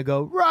was gonna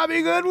go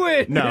Robbie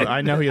Goodwin? no,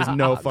 I know he has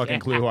no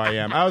fucking clue who I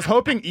am. I was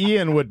hoping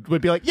Ian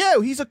would be like,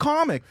 yo, he's a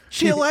comic.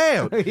 Chill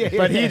out. But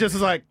he just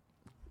was like,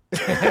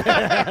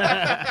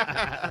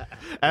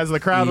 as the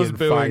crowd was Ian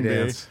booing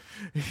Finance.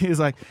 me, he was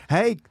like,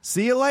 hey,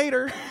 see you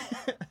later.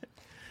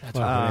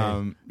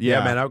 Yeah,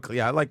 man.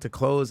 I like to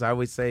close. I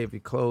always say if you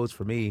close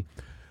for me,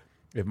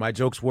 if my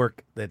jokes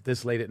work at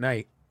this late at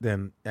night,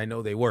 then I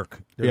know they work.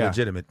 They're Yeah.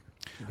 legitimate.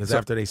 Because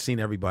after they've seen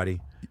everybody,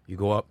 you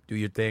go up, do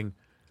your thing.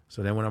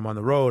 So then when I'm on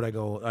the road,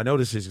 I know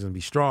this is going to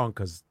be strong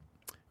because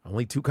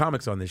only 2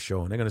 comics on this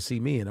show, and they're going to see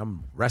me, and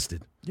I'm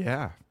rested,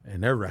 Yeah.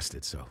 and they're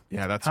rested. So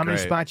Yeah, that's How great.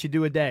 many spots you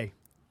do a day?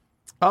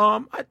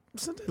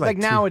 something Like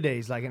two.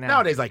 nowadays, like an hour.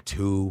 Nowadays, like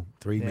 2,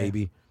 3, Yeah.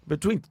 maybe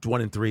between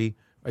 1 and 3.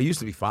 I used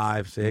to be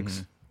 5,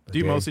 6. Do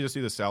you mostly just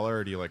do the cellar,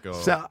 or do you like go?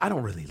 So I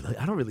don't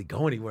really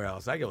go anywhere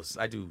else. I do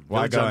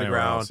Why Village go anywhere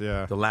Underground, else?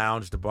 Yeah. the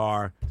lounge, the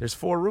bar. There's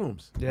 4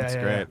 rooms. Yeah, That's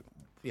yeah, great.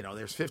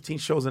 There's 15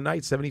 shows a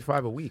night,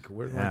 75 a week.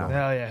 Yeah. Hell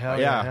yeah, hell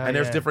Yeah. hell And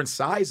there's yeah. different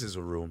sizes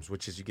of rooms,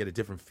 which is you get a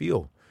different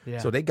feel. Yeah.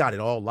 So they got it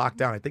all locked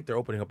down. I think they're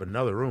opening up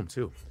another room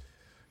too.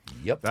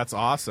 Yep. That's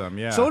awesome.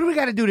 Yeah. So what do we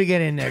got to do to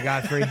get in there,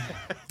 Godfrey?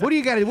 What do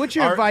you got? What's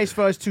your advice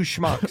for us two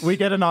schmucks? we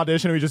get an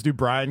audition. We just do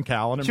Brian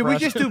Callen. Should we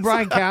just do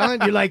Brian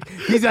Callen? You're like,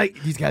 he's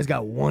like, these guys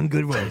got one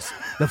good voice.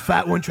 The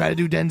fat one tried to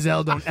do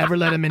Denzel. Don't ever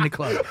let him in the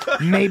club.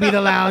 Maybe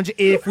the lounge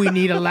if we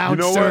need a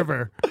lounge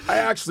server. What? I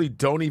actually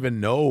don't even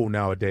know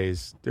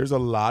nowadays. There's a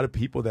lot of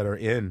people that are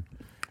in.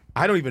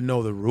 I don't even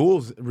know the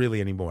rules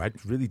really anymore. I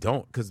really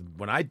don't, because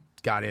when I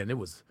got in, it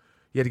was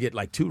you had to get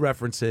like 2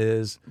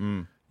 references.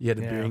 You had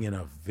to bring in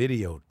a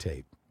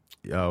videotape.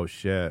 Oh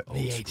shit.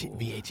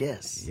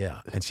 VHS.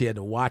 Yeah, and she had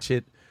to watch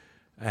it.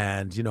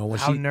 And you know when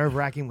How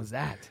nerve-wracking was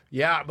that?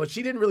 Yeah, but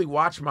she didn't really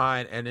watch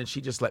mine, and then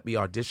she just let me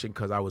audition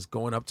because I was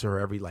going up to her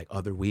every like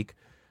other week.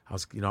 I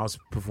was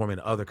performing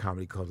at other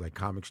comedy clubs like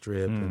Comic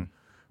Strip and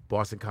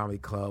Boston Comedy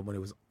Club when it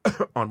was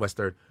on West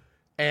 3rd.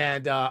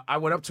 And I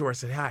went up to her and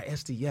said, "Hi,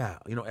 Esty, yeah,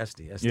 you know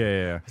Esty."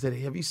 Yeah. I said,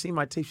 "Have you seen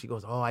my tape?" She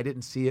goes, "Oh, I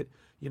didn't see it.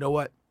 You know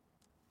what?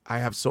 I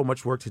have so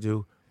much work to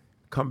do.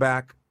 Come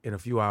back in a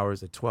few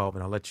hours at 12,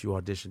 and I'll let you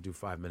audition, do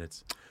 5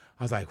 minutes."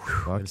 I was like,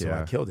 whew, and so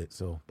I killed it.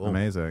 So boom.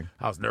 Amazing.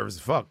 I was nervous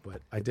as fuck,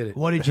 but I did it.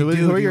 What did you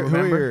do? Do you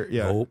remember?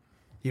 Nope.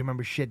 You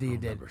remember shit that you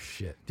did? Remember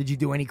shit. Did you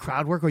do any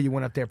crowd work, or you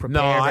went up there prepared?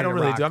 No, I don't ready to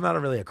really rock? do. I'm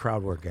not really a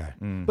crowd work guy.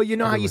 But you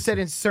know how you said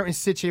in certain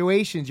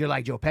situations, you're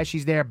like, Joe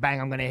Pesci's there, bang,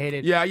 I'm gonna hit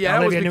it. Yeah. That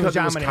was Olivia because it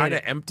Newton-John, was I'm gonna kind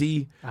hit of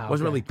empty. Oh, Wasn't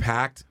okay. really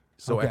packed.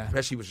 So Okay.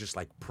 Pesci was just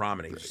like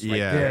prominent. Just, like,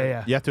 Yeah.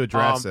 Yeah. You have to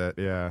address it.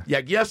 Yeah. Yeah,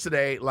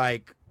 yesterday,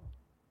 like,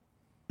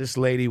 this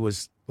lady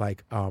was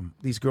like,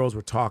 these girls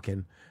were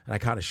talking, and I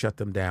kind of shut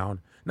them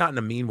down. Not in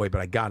a mean way,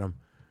 but I got them.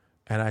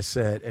 And I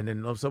said, and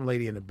then some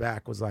lady in the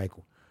back was like,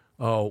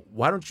 "Oh,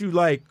 why don't you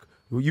like,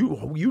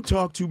 you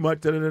talk too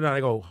much." And I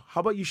go,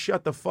 "How about you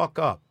shut the fuck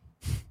up?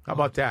 How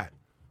about that?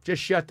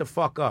 Just shut the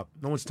fuck up.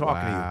 No one's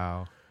talking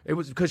to you." It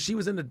was because she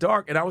was in the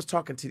dark, and I was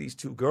talking to these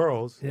 2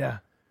 girls. Yeah.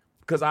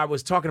 Because I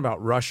was talking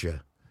about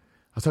Russia.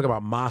 I was talking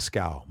about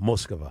Moscow,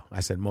 Moskva.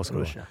 I said Moskva.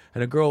 Russia.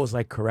 And the girl was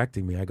like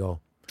correcting me. I go,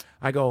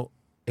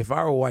 if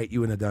I were white, you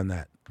wouldn't have done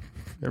that.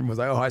 Everyone was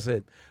like, oh, I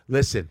said,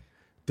 listen,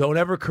 don't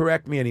ever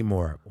correct me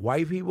anymore.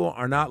 White people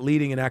are not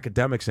leading in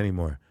academics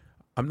anymore.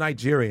 I'm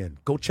Nigerian.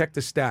 Go check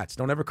the stats.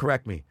 Don't ever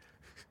correct me.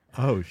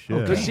 Oh shit.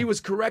 Because she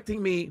was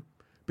correcting me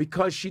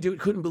because she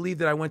couldn't believe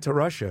that I went to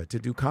Russia to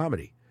do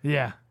comedy.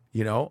 Yeah.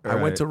 You know, I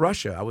Right. went to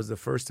Russia. I was the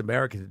first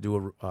American to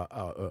do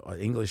a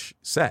English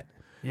set.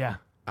 Yeah.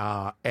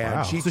 And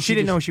Wow. So she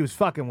didn't know who she was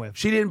fucking with.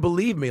 She didn't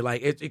believe me,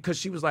 like because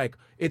she was like,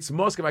 "It's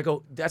Moscow." I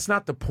go, "That's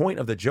not the point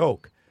of the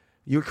joke.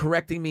 You're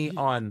correcting me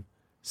on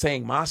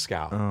saying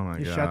Moscow. Oh my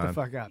You god. shut the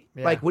fuck up.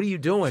 Yeah. Like, what are you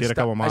doing?" She had a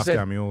couple I said,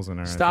 Moscow mules in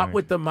her. I Stop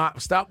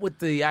think. with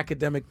the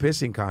academic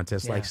pissing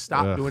contest. Yeah. Like,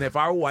 stop Ugh. doing it. If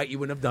I were white, you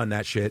wouldn't have done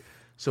that shit.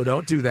 So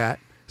don't do that.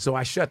 So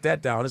I shut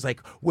that down. It's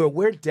like, well,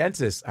 we're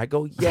dentists. I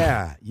go,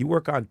 yeah, you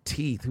work on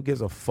teeth. Who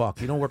gives a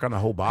fuck? You don't work on the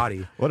whole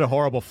body. What a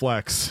horrible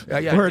flex.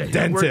 Yeah, We're yeah,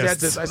 dentists. We're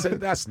dentists. I said,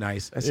 that's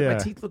nice. I said, Yeah. my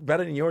teeth look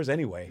better than yours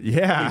anyway.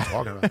 Yeah.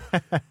 What are you talking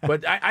about?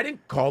 But I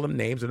didn't call them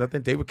names or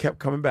nothing. They kept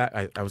coming back.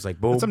 I was like,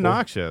 boom. It's boom.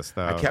 obnoxious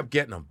though. I kept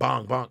getting them,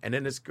 bong, bong. And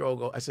then this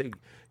girl I say,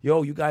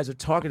 yo, you guys are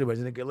talking too much.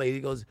 And the lady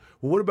goes,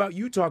 well, what about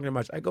you talking too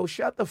much? I go,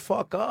 shut the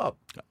fuck up.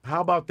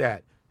 How about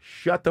that?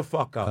 Shut the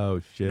fuck up.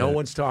 Oh, shit. No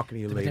one's talking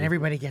to you, But lady. then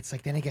everybody gets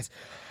like, then it gets,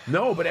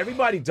 No, but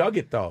everybody dug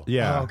it, though.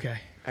 Yeah. oh, okay.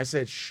 I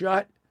said,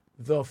 shut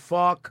the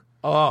fuck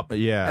up.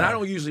 Yeah. And I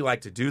don't usually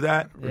like to do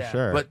that. For Yeah.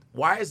 sure. But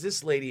why is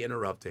this lady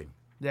interrupting?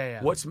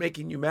 Yeah. What's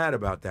making you mad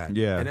about that?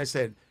 Yeah. And I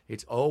said,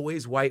 it's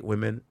always white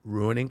women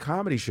ruining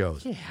comedy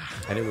shows. Yeah.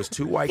 And it was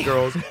 2 white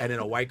girls and then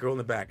a white girl in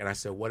the back. And I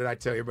said, what did I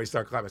tell you? Everybody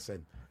started clapping. I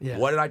said, Yeah.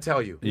 what did I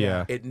tell you?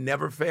 Yeah. It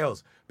never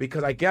fails.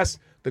 Because I guess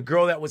the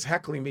girl that was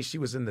heckling me, she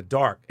was in the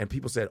dark. And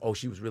people said, oh,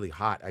 she was really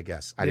hot, I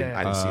guess. I didn't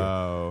see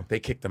Oh. her. They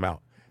kicked them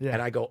out. Yeah.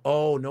 And I go,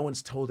 oh, no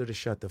one's told her to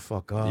shut the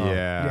fuck up.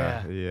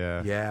 Yeah.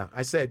 Yeah.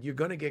 I said, you're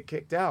going to get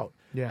kicked out.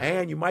 Yeah.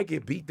 And you might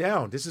get beat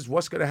down. This is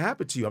what's going to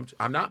happen to you.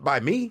 I'm not by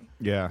me.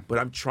 Yeah. But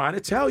I'm trying to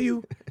tell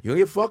you, you'll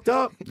get fucked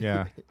up.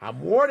 Yeah. I'm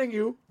warning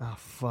you. Oh,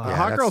 fuck. Yeah,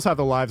 Hot that's- girls have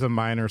the lives of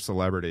minor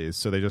celebrities,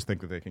 so they just think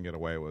that they can get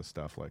away with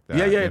stuff like that.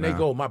 Yeah, you and they know?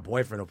 go, my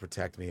boyfriend will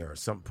protect me or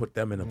something, put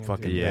them in a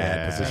fucking Yeah.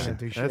 bad position.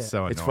 Do shit. That's so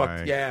annoying. It's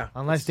fucked. Yeah.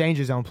 Unless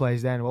Danger Zone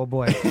plays, then, oh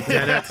boy.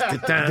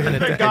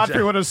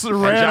 Godfrey would have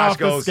ran Josh off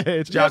goes, the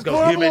stage. Josh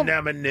goes, give me Horrible.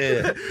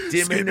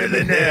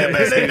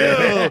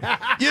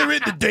 You're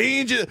in the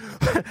danger.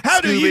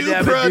 How do you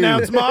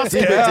pronounce Moscow?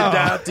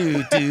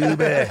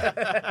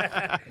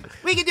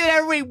 We can do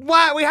whatever we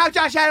want. We have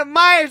Josh Adam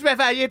Myers with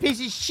us, you piece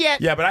of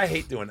shit. Yeah, but I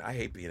hate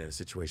being in a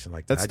situation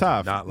like that. That's I do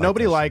tough. not like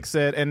Nobody that shit. likes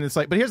it, and it's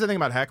like. But here's the thing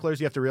about hecklers: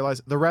 you have to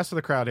realize the rest of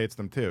the crowd hates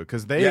them too,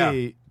 because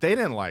they're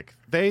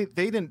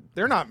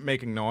not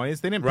making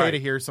noise. They didn't pay Right. to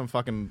hear some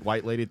fucking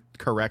white lady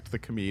correct the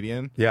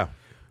comedian. Yeah.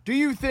 Do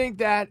you think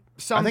that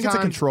sometimes I think it's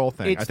a control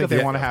thing. I it's think the-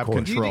 they want to of have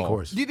course. control. Of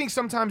course. Do you think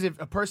sometimes if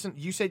a person,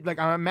 you said, like,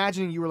 I'm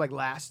imagining you were like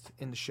last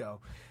in the show.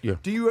 Yeah.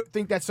 Do you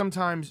think that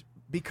sometimes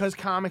because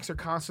comics are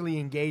constantly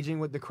engaging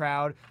with the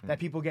crowd, that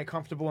people get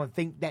comfortable and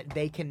think that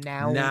they can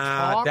now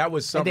Nah, talk? that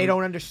was something. And they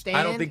don't understand?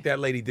 I don't think that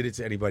lady did it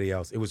to anybody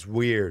else. It was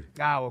weird.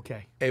 Oh,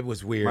 okay. It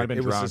was weird. Might have been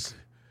it was drunk. just.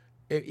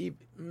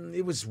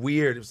 it was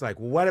weird. It was like,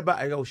 what about?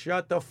 I go,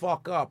 shut the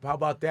fuck up. How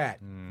about that?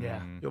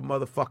 Yeah. Your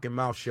motherfucking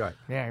mouth shut.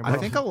 Yeah. I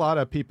think a lot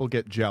of people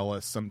get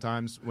jealous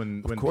sometimes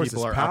when Of course,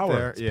 people it's are power. up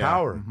there. It's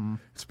power.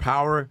 It's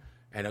power.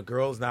 And a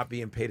girl's not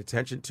being paid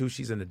attention to.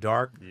 She's in the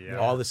dark. Yeah.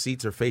 All the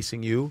seats are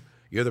facing you.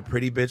 You're the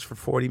pretty bitch for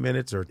 40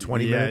 minutes or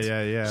 20 minutes.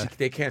 Yeah.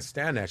 They can't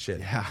stand that shit.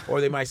 Yeah.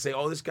 Or they might say,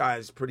 oh, this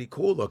guy's pretty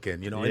cool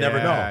looking. You know, I never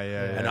know.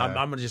 And I'm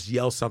going to just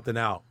yell something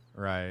out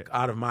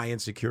out of my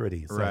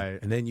insecurity. It's like-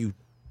 and then you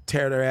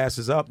tear their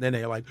asses up. And then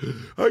they're like,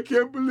 I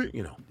can't believe,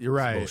 you know. You're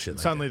right. Bullshit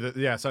like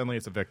Suddenly, suddenly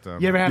it's a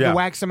victim. You ever have to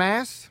wax some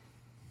ass?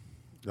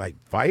 Like,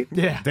 fight?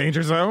 Yeah.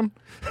 Danger zone?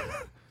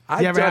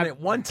 I've ever done had- it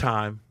one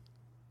time.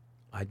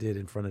 I did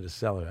in front of the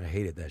cellar. I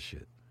hated that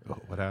shit. Oh,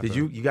 what happened?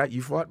 Did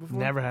you fought before?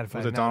 Never had a fight.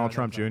 Was it No, Donald no,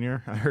 Trump no.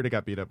 Jr.? I heard he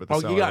got beat up at the Oh,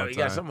 cellar you one got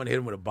time. someone hit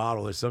him with a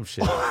bottle or some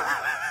shit.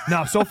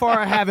 No, so far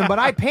I haven't, but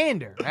I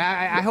pander.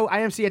 I hope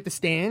IMC at the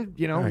stand,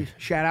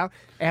 shout out,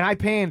 and I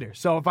pander.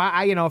 So if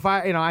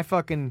I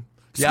fucking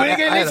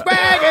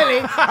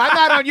squiggly, I'm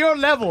not on your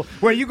level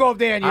where you go up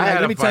there and you're I like,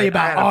 had let a me tell you fight.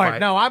 I about had a art. fight.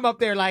 No, I'm up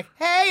there like,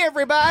 hey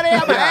everybody,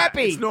 I'm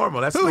happy. It's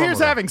normal. That's Who normal. here's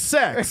having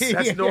sex?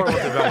 That's normal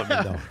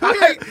development, though.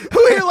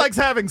 Who here likes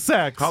having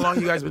sex? How long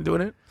you guys been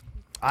doing it?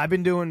 I've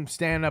been doing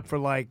stand up for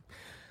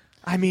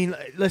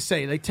let's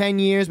say 10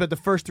 years, but the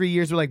first 3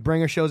 years were like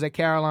bringer shows at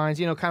Caroline's,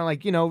 kind of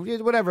like,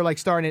 whatever, like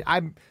starting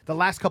it. The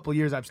last couple of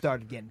years I've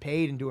started getting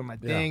paid and doing my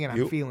thing, and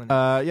I'm feeling it.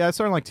 I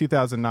started in like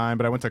 2009,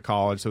 but I went to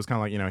college, so it was kind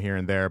of like, here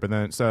and there. But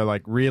then, so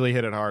like really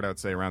hit it hard, I'd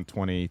say around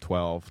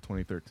 2012,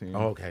 2013.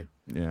 Oh, okay.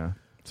 Yeah.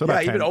 So Yeah,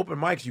 about even 10 open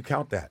mics, you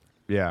count that.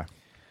 Yeah.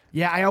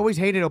 Yeah, I always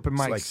hated open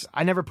mics. like-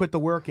 I never put the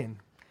work in.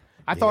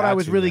 I thought I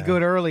was to, really man.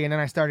 good early, and then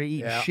I started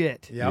eating Yep.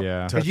 shit. Yep.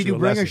 Yeah. Because you do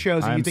bringer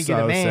shows and you I'm think so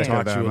you're the man. sick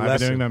of Taught you them. a I've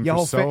been doing lesson. them Your for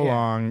whole so fit, yeah.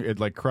 long. It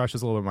like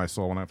crushes a little bit of my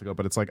soul when I have to go.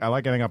 But it's like I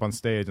like getting up on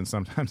stage, and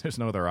sometimes there's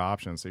no other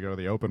option. So you go to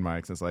the open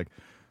mics. It's like,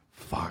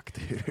 fuck,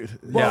 dude.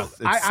 Well,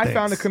 It I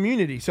found a stinks.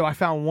 community, so I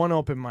found one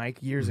open mic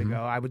years ago.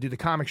 I would do the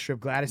comic strip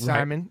Gladys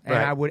Simon, and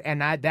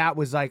right. that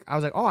was like I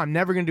was like, oh, I'm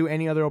never gonna do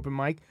any other open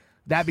mic.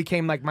 That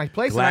became like my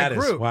place, Gladys,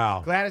 and I grew.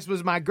 wow. Gladys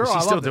was my girl. Is she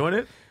I still loved doing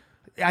it?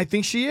 I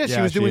think she is. Yeah,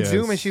 she was doing she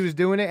Zoom is. and she was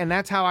doing it, and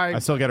that's how I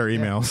still get her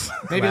emails.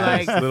 maybe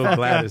like Little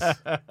Gladys.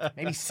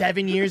 maybe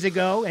 7 years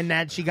ago, and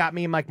that she got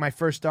me in like my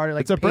first started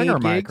like It's a bringer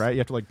paid mic, gigs. right? You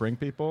have to like bring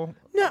people.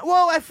 No,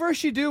 well, at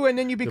first you do, and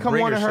then you The become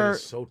bringer one of shit her.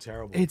 is so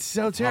terrible. It's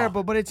so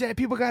terrible, but it's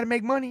people got to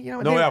make money. No,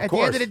 At yeah, of the end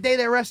course. of the day,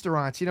 they're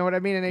restaurants. You know what I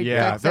mean? And they,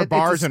 Yeah, that- they're it's a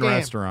bars and scam.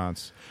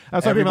 restaurants.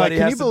 That's why people are like, Everybody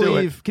can you has to do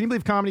believe? Can you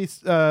believe comedy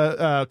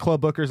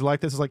club bookers like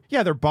this? Is like,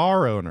 yeah, they're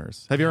bar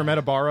owners. Have you ever met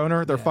a bar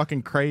owner? They're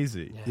fucking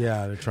crazy.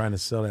 Yeah, they're trying to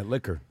sell that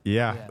liquor.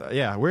 Yeah.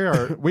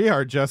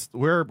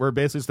 We're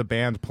basically just a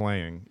band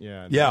playing.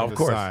 Yeah, Yeah, on of the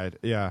course. side.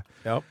 Yeah.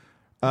 Yep.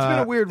 It's been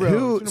a weird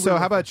road. So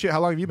how about you? How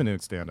long have you been doing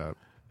stand up?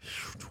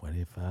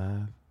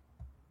 25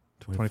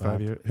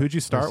 25 years. Who'd you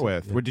start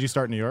with? Yeah. Where did you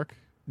start in New York?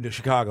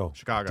 Chicago.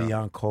 Chicago.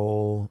 Deion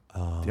Cole.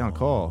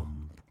 Cole.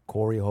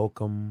 Corey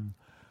Holcomb.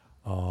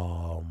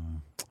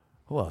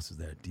 Who else was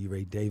there? D.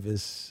 Ray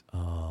Davis.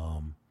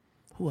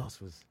 Who else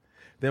was?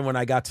 Then when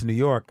I got to New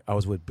York, I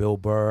was with Bill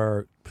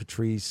Burr,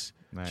 Patrice,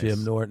 Nice.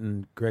 Jim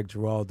Norton, Greg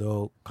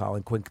Giraldo,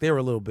 Colin Quinn. They were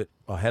a little bit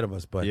ahead of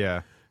us, but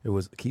Yeah. it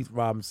was Keith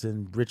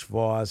Robinson, Rich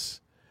Voss,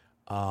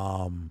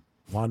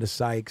 Wanda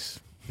Sykes.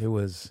 It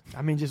was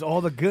I mean, just all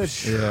the good.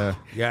 Yeah.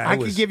 yeah. I it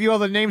could was, give you all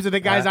the names of the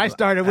guys I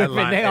started with,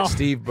 but they all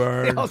Steve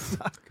Byrne. they all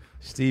suck.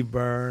 Steve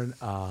Byrne.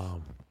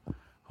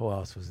 Who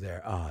else was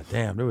there?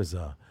 Damn, there was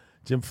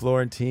Jim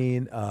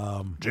Florentine.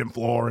 Jim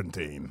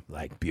Florentine.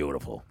 Like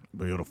beautiful.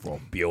 Beautiful.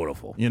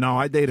 You know,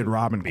 I dated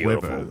Robin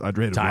Clifford. I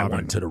dated Tie Robin.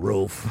 one to the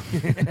roof.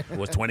 It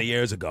was 20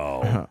 years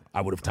ago.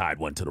 I would have tied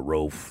one to the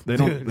roof. They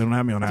don't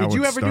have me on Howard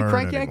you ever do Stern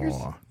Crank Yankers?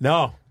 anymore.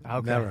 No,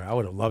 Okay. never. I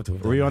would have loved to.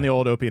 Have Were you done on the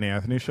old Opie and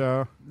Anthony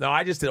show? that. No,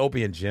 I just did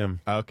Opie and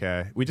Jim.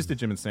 Okay. We just did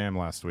Jim and Sam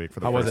last week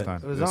for the How was first it?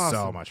 time. It was so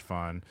awesome. much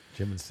fun.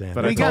 Jim and Sam.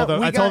 But We I told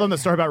got- them the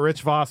story about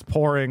Rich Voss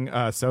pouring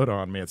soda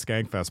on me at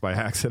Skankfest by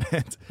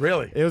accident.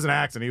 Really? It was an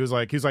accident. He was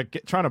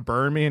like trying to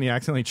burn me, and he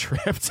accidentally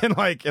tripped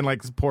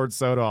and poured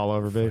soda all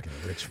over me.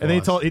 Rich And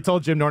then Voss. he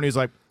told Jim Norton, he was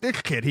like, "This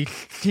kid,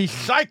 he's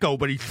psycho,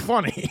 but he's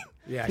funny."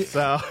 Yeah.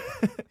 So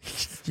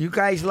You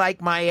guys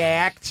like my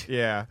act?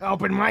 yeah.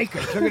 Open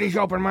micers. Look at these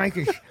open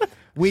micers.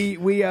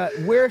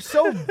 We're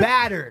so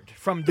battered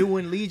from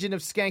doing Legion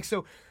of Skanks.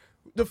 So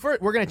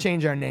we're gonna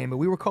change our name, but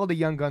we were called the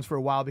Young Guns for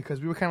a while because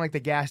we were kind of like the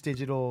Gas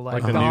Digital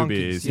Like the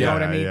donkeys. newbies. You know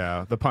what I mean?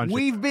 Yeah. The punch.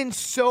 We've been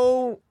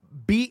so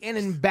beaten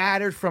and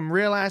battered from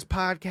Real Ass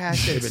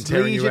Podcast. been It's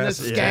tearing Legion your of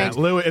ass- yeah.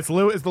 Skanks.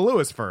 It's the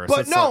Lewis first. But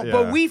It's no, like-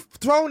 but yeah. we've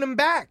thrown them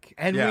back,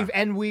 and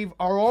Yeah. we've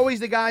are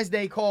always the guys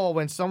they call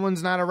when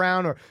someone's not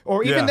around,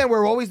 or even Yeah. then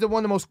we're always the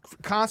one the most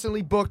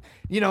constantly booked.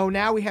 You know,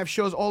 now we have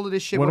shows, all of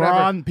this shit, when whatever.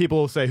 we're on, people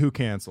will say who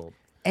canceled.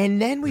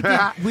 And then we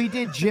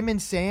did Jim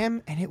and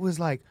Sam, and it was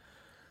like,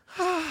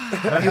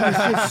 it was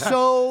just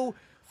so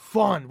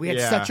fun. We had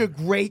Yeah. such a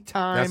great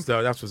time. That's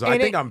I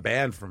And think it- I'm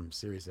banned from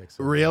Sirius XM.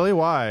 Really?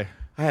 Why?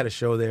 I had a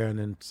show there, and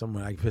then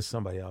I pissed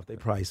somebody off. They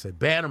probably said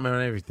ban them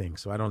and everything.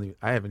 So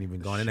I haven't even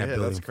gone in that Shit,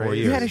 building that's in 4 crazy.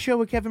 years. You had a show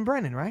with Kevin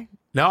Brennan, right?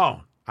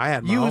 No, I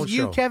had my own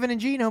show. Kevin,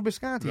 and Gino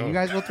Bisconti. You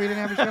guys all three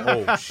didn't have a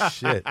show? Oh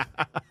shit.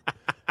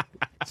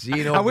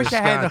 Gino I wish I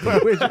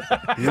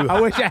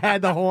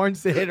had the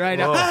horns to hit right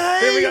now.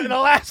 Here we go. The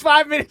last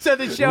 5 minutes of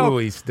the show. Ooh,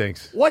 he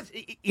stinks. What?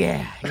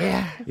 Yeah.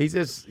 He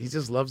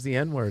just loves the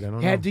N-word. I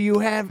don't know. Yeah. Do you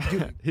have?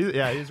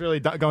 He's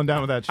really going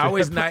down with that shit.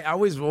 I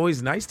was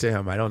always nice to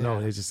him. I don't know.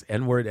 It's just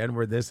N-word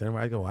this,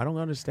 N-word. I go, I don't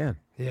understand.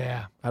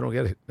 Yeah. I don't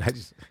get it.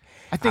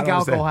 I think don't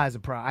alcohol understand. has a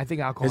problem. I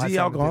think alcohol Is has he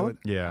something to do alcoholic?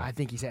 with it. Yeah. I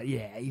think he's had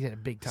a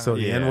big time. So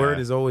the Yeah. N-word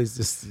is always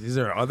just. Is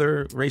there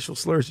other racial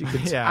slurs you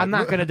could? Yeah. I'm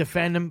not going to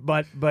defend him,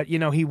 but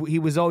he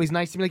was always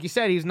nice to me. Like you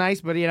said, he was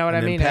nice, but you know what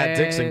And I mean. then Pat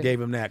Dixon gave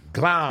him that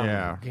clown.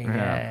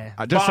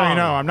 Yeah. Just so you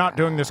know, I'm not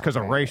doing this because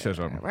of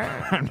racism.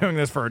 I'm doing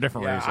this for a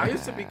different Yeah, reason. I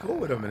used to be cool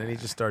with him, and then he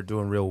just started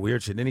doing real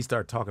weird shit. And then he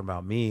started talking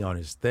about me on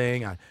his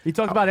thing. He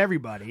talked about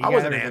everybody. I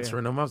wasn't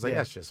answering him. I was like,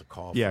 that's just a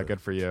call. Yeah,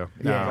 good for you.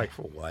 Yeah. No. Like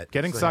for what?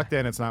 Getting It's sucked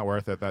in, it's not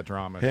worth it. That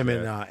drama. Him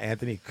shit. and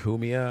Anthony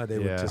Cumia, they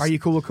were just. Are you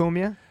cool with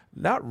Cumia?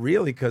 Not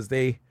really, because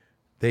they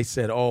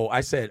said,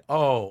 I said,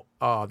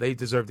 they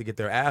deserve to get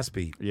their ass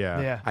beat.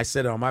 Yeah. I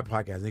said it on my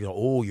podcast. And they go,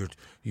 oh, you're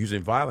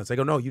using violence. I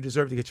go, no, you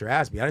deserve to get your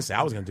ass beat. I didn't say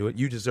I was going to do it.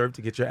 You deserve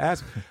to get your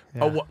ass beat.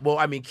 Oh, well,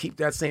 I mean, keep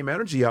that same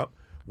energy up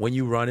when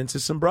you run into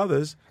some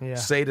brothers. Yeah.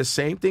 Say the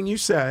same thing you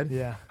said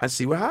Yeah. and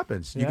see what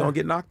happens. You're going to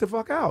get knocked the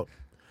fuck out.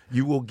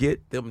 You will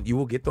get them. You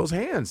will get those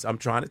hands. I'm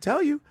trying to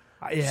tell you.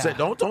 Yeah.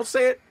 Don't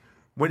say it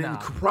when in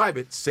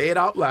private. Say it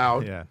out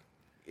loud Yeah.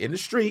 in the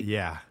street.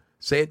 Yeah.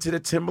 Say it to the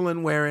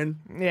Timberland wearing.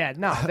 Yeah,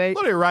 no, they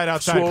Literally right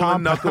outside Swollen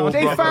compound. knuckles.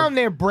 they brother. found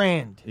their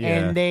brand, Yeah.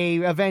 and they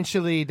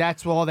eventually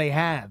that's all they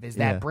have is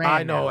that Yeah. brand.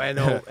 I know,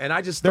 now. and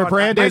I just Their thought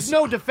brand There's is-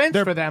 no defense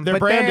their- for them. their but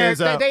brand they're- is,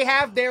 they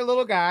have their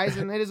little guys,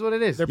 and it is what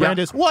it is. Their brand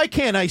is, why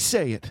can't I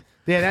say it?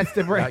 Yeah, that's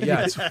the brand.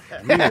 yeah, it's weird.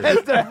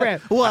 That's the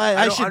brand. Why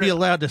I don't should be under-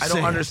 allowed to I say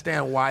don't it.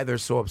 understand why they're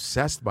so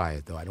obsessed by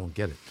it, though. I don't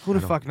get it. Who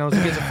the fuck knows?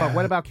 Who gives a fuck?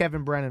 What about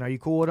Kevin Brennan? Are you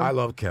cool with him? I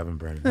love Kevin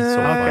Brennan. He's so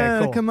Okay,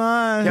 funny. cool. Come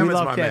on. Kevin's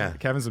love my Kevin. man.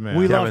 Kevin's a man.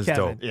 We love Kevin's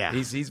Kevin. dope. Yeah.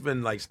 He's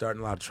been like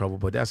starting a lot of trouble,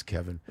 but that's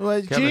Kevin.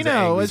 Well, Kevin's an Gino,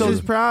 angry what's dude.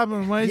 his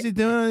problem? Why is he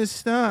doing this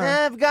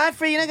stuff?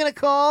 Godfrey, you're not gonna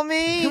call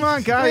me? Come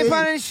on, guys. We're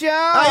on the show.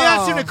 I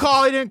asked him to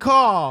call. He didn't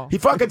call. He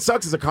fucking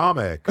sucks as a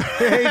comic. He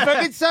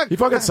fucking sucks. He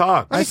fucking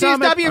sucks. Let me see his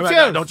saw him at-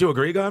 W2. Don't you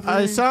agree, Godfrey?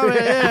 I saw it. He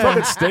Yeah.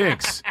 fucking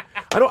stinks.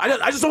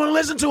 I just don't want to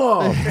listen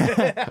to him.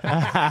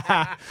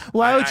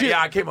 Why would you?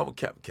 Yeah, I came up with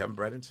Kevin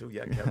Brennan too.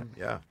 Yeah, Kevin.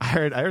 Yeah. I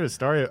heard a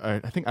story. I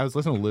think I was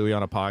listening to Louis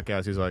on a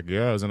podcast. He's like,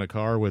 "Yeah, I was in a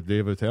car with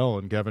Dave Attell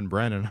and Kevin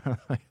Brennan." I'm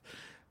like,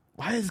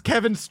 why is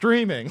Kevin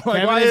streaming?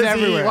 Like, Kevin why is is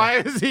everywhere. he? Why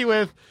is he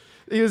with?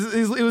 He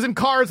was in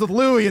cars with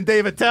Louis and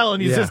Dave Attell,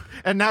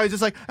 and now he's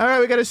just like, all right,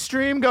 we got a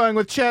stream going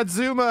with Chad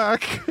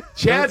Zumock.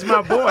 Chad's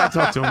my boy. I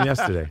talked to him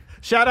yesterday.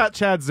 Shout out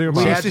Chad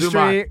Zumock. Chad used to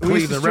Zumock, stream- we used to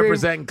Cleveland, stream-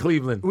 representing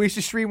Cleveland. We used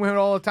to stream with him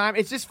all the time.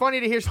 It's just funny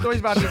to hear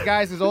stories about these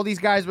guys, because all these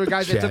guys were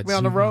guys that Chad took me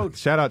on the road.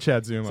 Shout out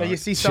Chad Zumock. So you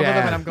see some of them,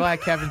 Chad. and I'm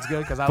glad Kevin's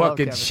good because I love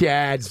Fucking Kevin.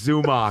 Chad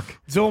Zumock.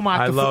 Zumock,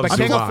 I the, love the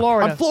king Zumock. of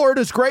Florida. I'm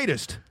Florida's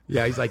greatest.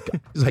 Yeah, he's like,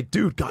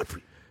 dude,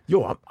 Godfrey,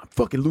 yo, I'm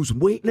fucking losing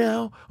weight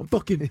now. I'm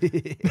fucking.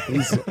 Dude,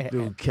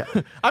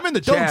 I'm in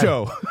the Chad.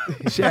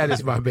 dojo. Chad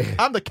is my man.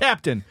 I'm the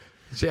captain.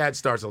 Chad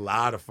starts a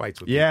lot of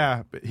fights with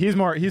Yeah, but he's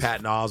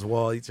Patton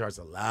Oswalt. He starts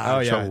a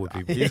lot of trouble with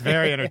people. He's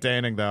very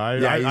entertaining, though.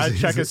 I he's-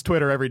 check his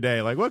Twitter every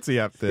day. Like, what's he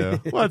up to?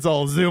 What's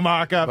old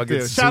Zumock up Fucking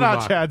to? Shout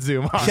out Zumock. Chad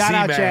Zumock. Shout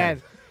out C-Man.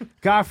 Chad.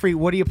 Godfrey,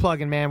 what are you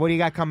plugging, man? What do you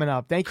got coming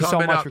up? Thank you so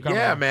Coming much up, for coming.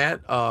 yeah, up. man.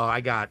 I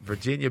got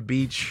Virginia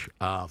Beach,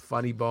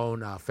 Funny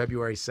Bone,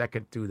 February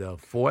 2nd through the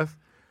 4th.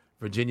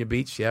 Virginia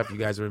Beach. Yeah, if you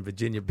guys are in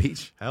Virginia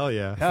Beach. Hell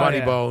yeah. Hell Funny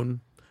yeah.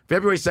 Bone,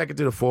 February 2nd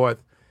to the 4th.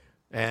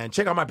 And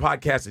check out my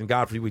podcast, In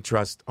Godfrey We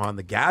Trust, on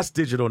the Gas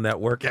Digital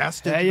Network.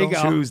 Gas There you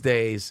go.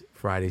 Tuesdays,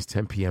 Fridays,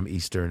 10 p.m.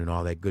 Eastern, and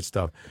all that good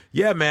stuff.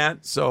 Yeah, man.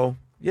 So,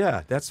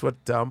 yeah, that's what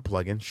I'm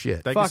plugging.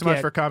 Shit. Thank you Fuck so much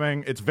yeah. for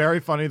coming. It's very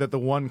funny that the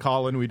one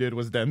call-in we did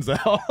was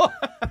Denzel.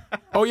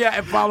 Oh, yeah,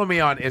 and follow me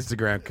on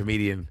Instagram,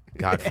 Comedian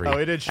Godfrey. Oh,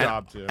 he did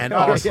shop, too. And Oh,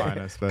 also, yeah.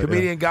 Finest, but,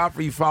 Comedian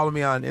Godfrey, you follow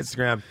me on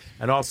Instagram,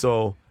 and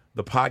also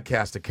the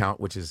podcast account,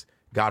 which is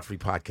Godfrey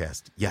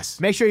Podcast. Yes.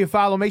 Make sure you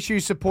follow. Make sure you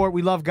support.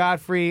 We love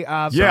Godfrey.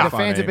 Yeah. the fans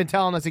Funny. have been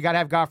telling us you got to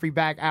have Godfrey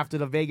back after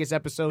the Vegas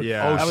episode.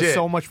 Yeah. Oh, that was shit.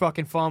 so much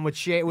fucking fun with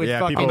shit. With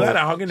Yeah, fucking. I'm glad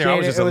I hung in there. I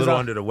was Shit, just it a little was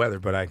under the weather,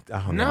 but I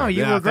hung in No, there.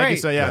 you Yeah, were thank great. you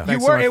so- yeah, you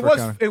thanks so were. much It for was.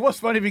 coming. It was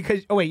funny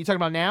because. Oh wait, you talking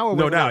about now? Or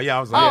No, what- now, yeah, I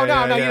was Oh like, no,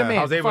 yeah, no, yeah. you're the man.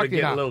 I was able Fuck to get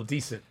you, no. a little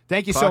decent.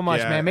 Thank you so Fuck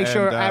much, yeah, man. Make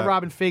sure and, at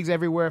Robin Figs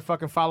everywhere.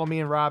 Fucking follow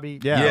me and Robbie.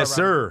 Yeah. Yes,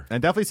 sir. And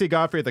definitely see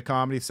Godfrey at the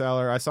Comedy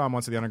Cellar. I saw him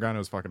once at the Underground. It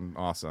was fucking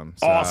awesome.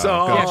 So, Awesome.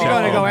 go Yeah, Yeah, if you're check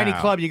gonna him go any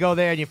out. club, you go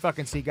there and you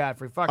fucking see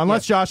Godfrey. Fuck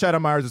Unless Josh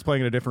Adam Myers is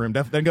playing in a different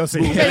room, then go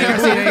see him.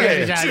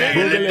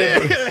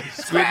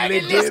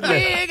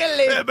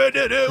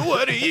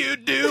 What do you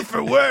do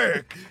for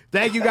work?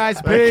 Thank you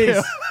guys.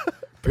 Peace.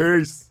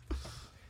 Peace.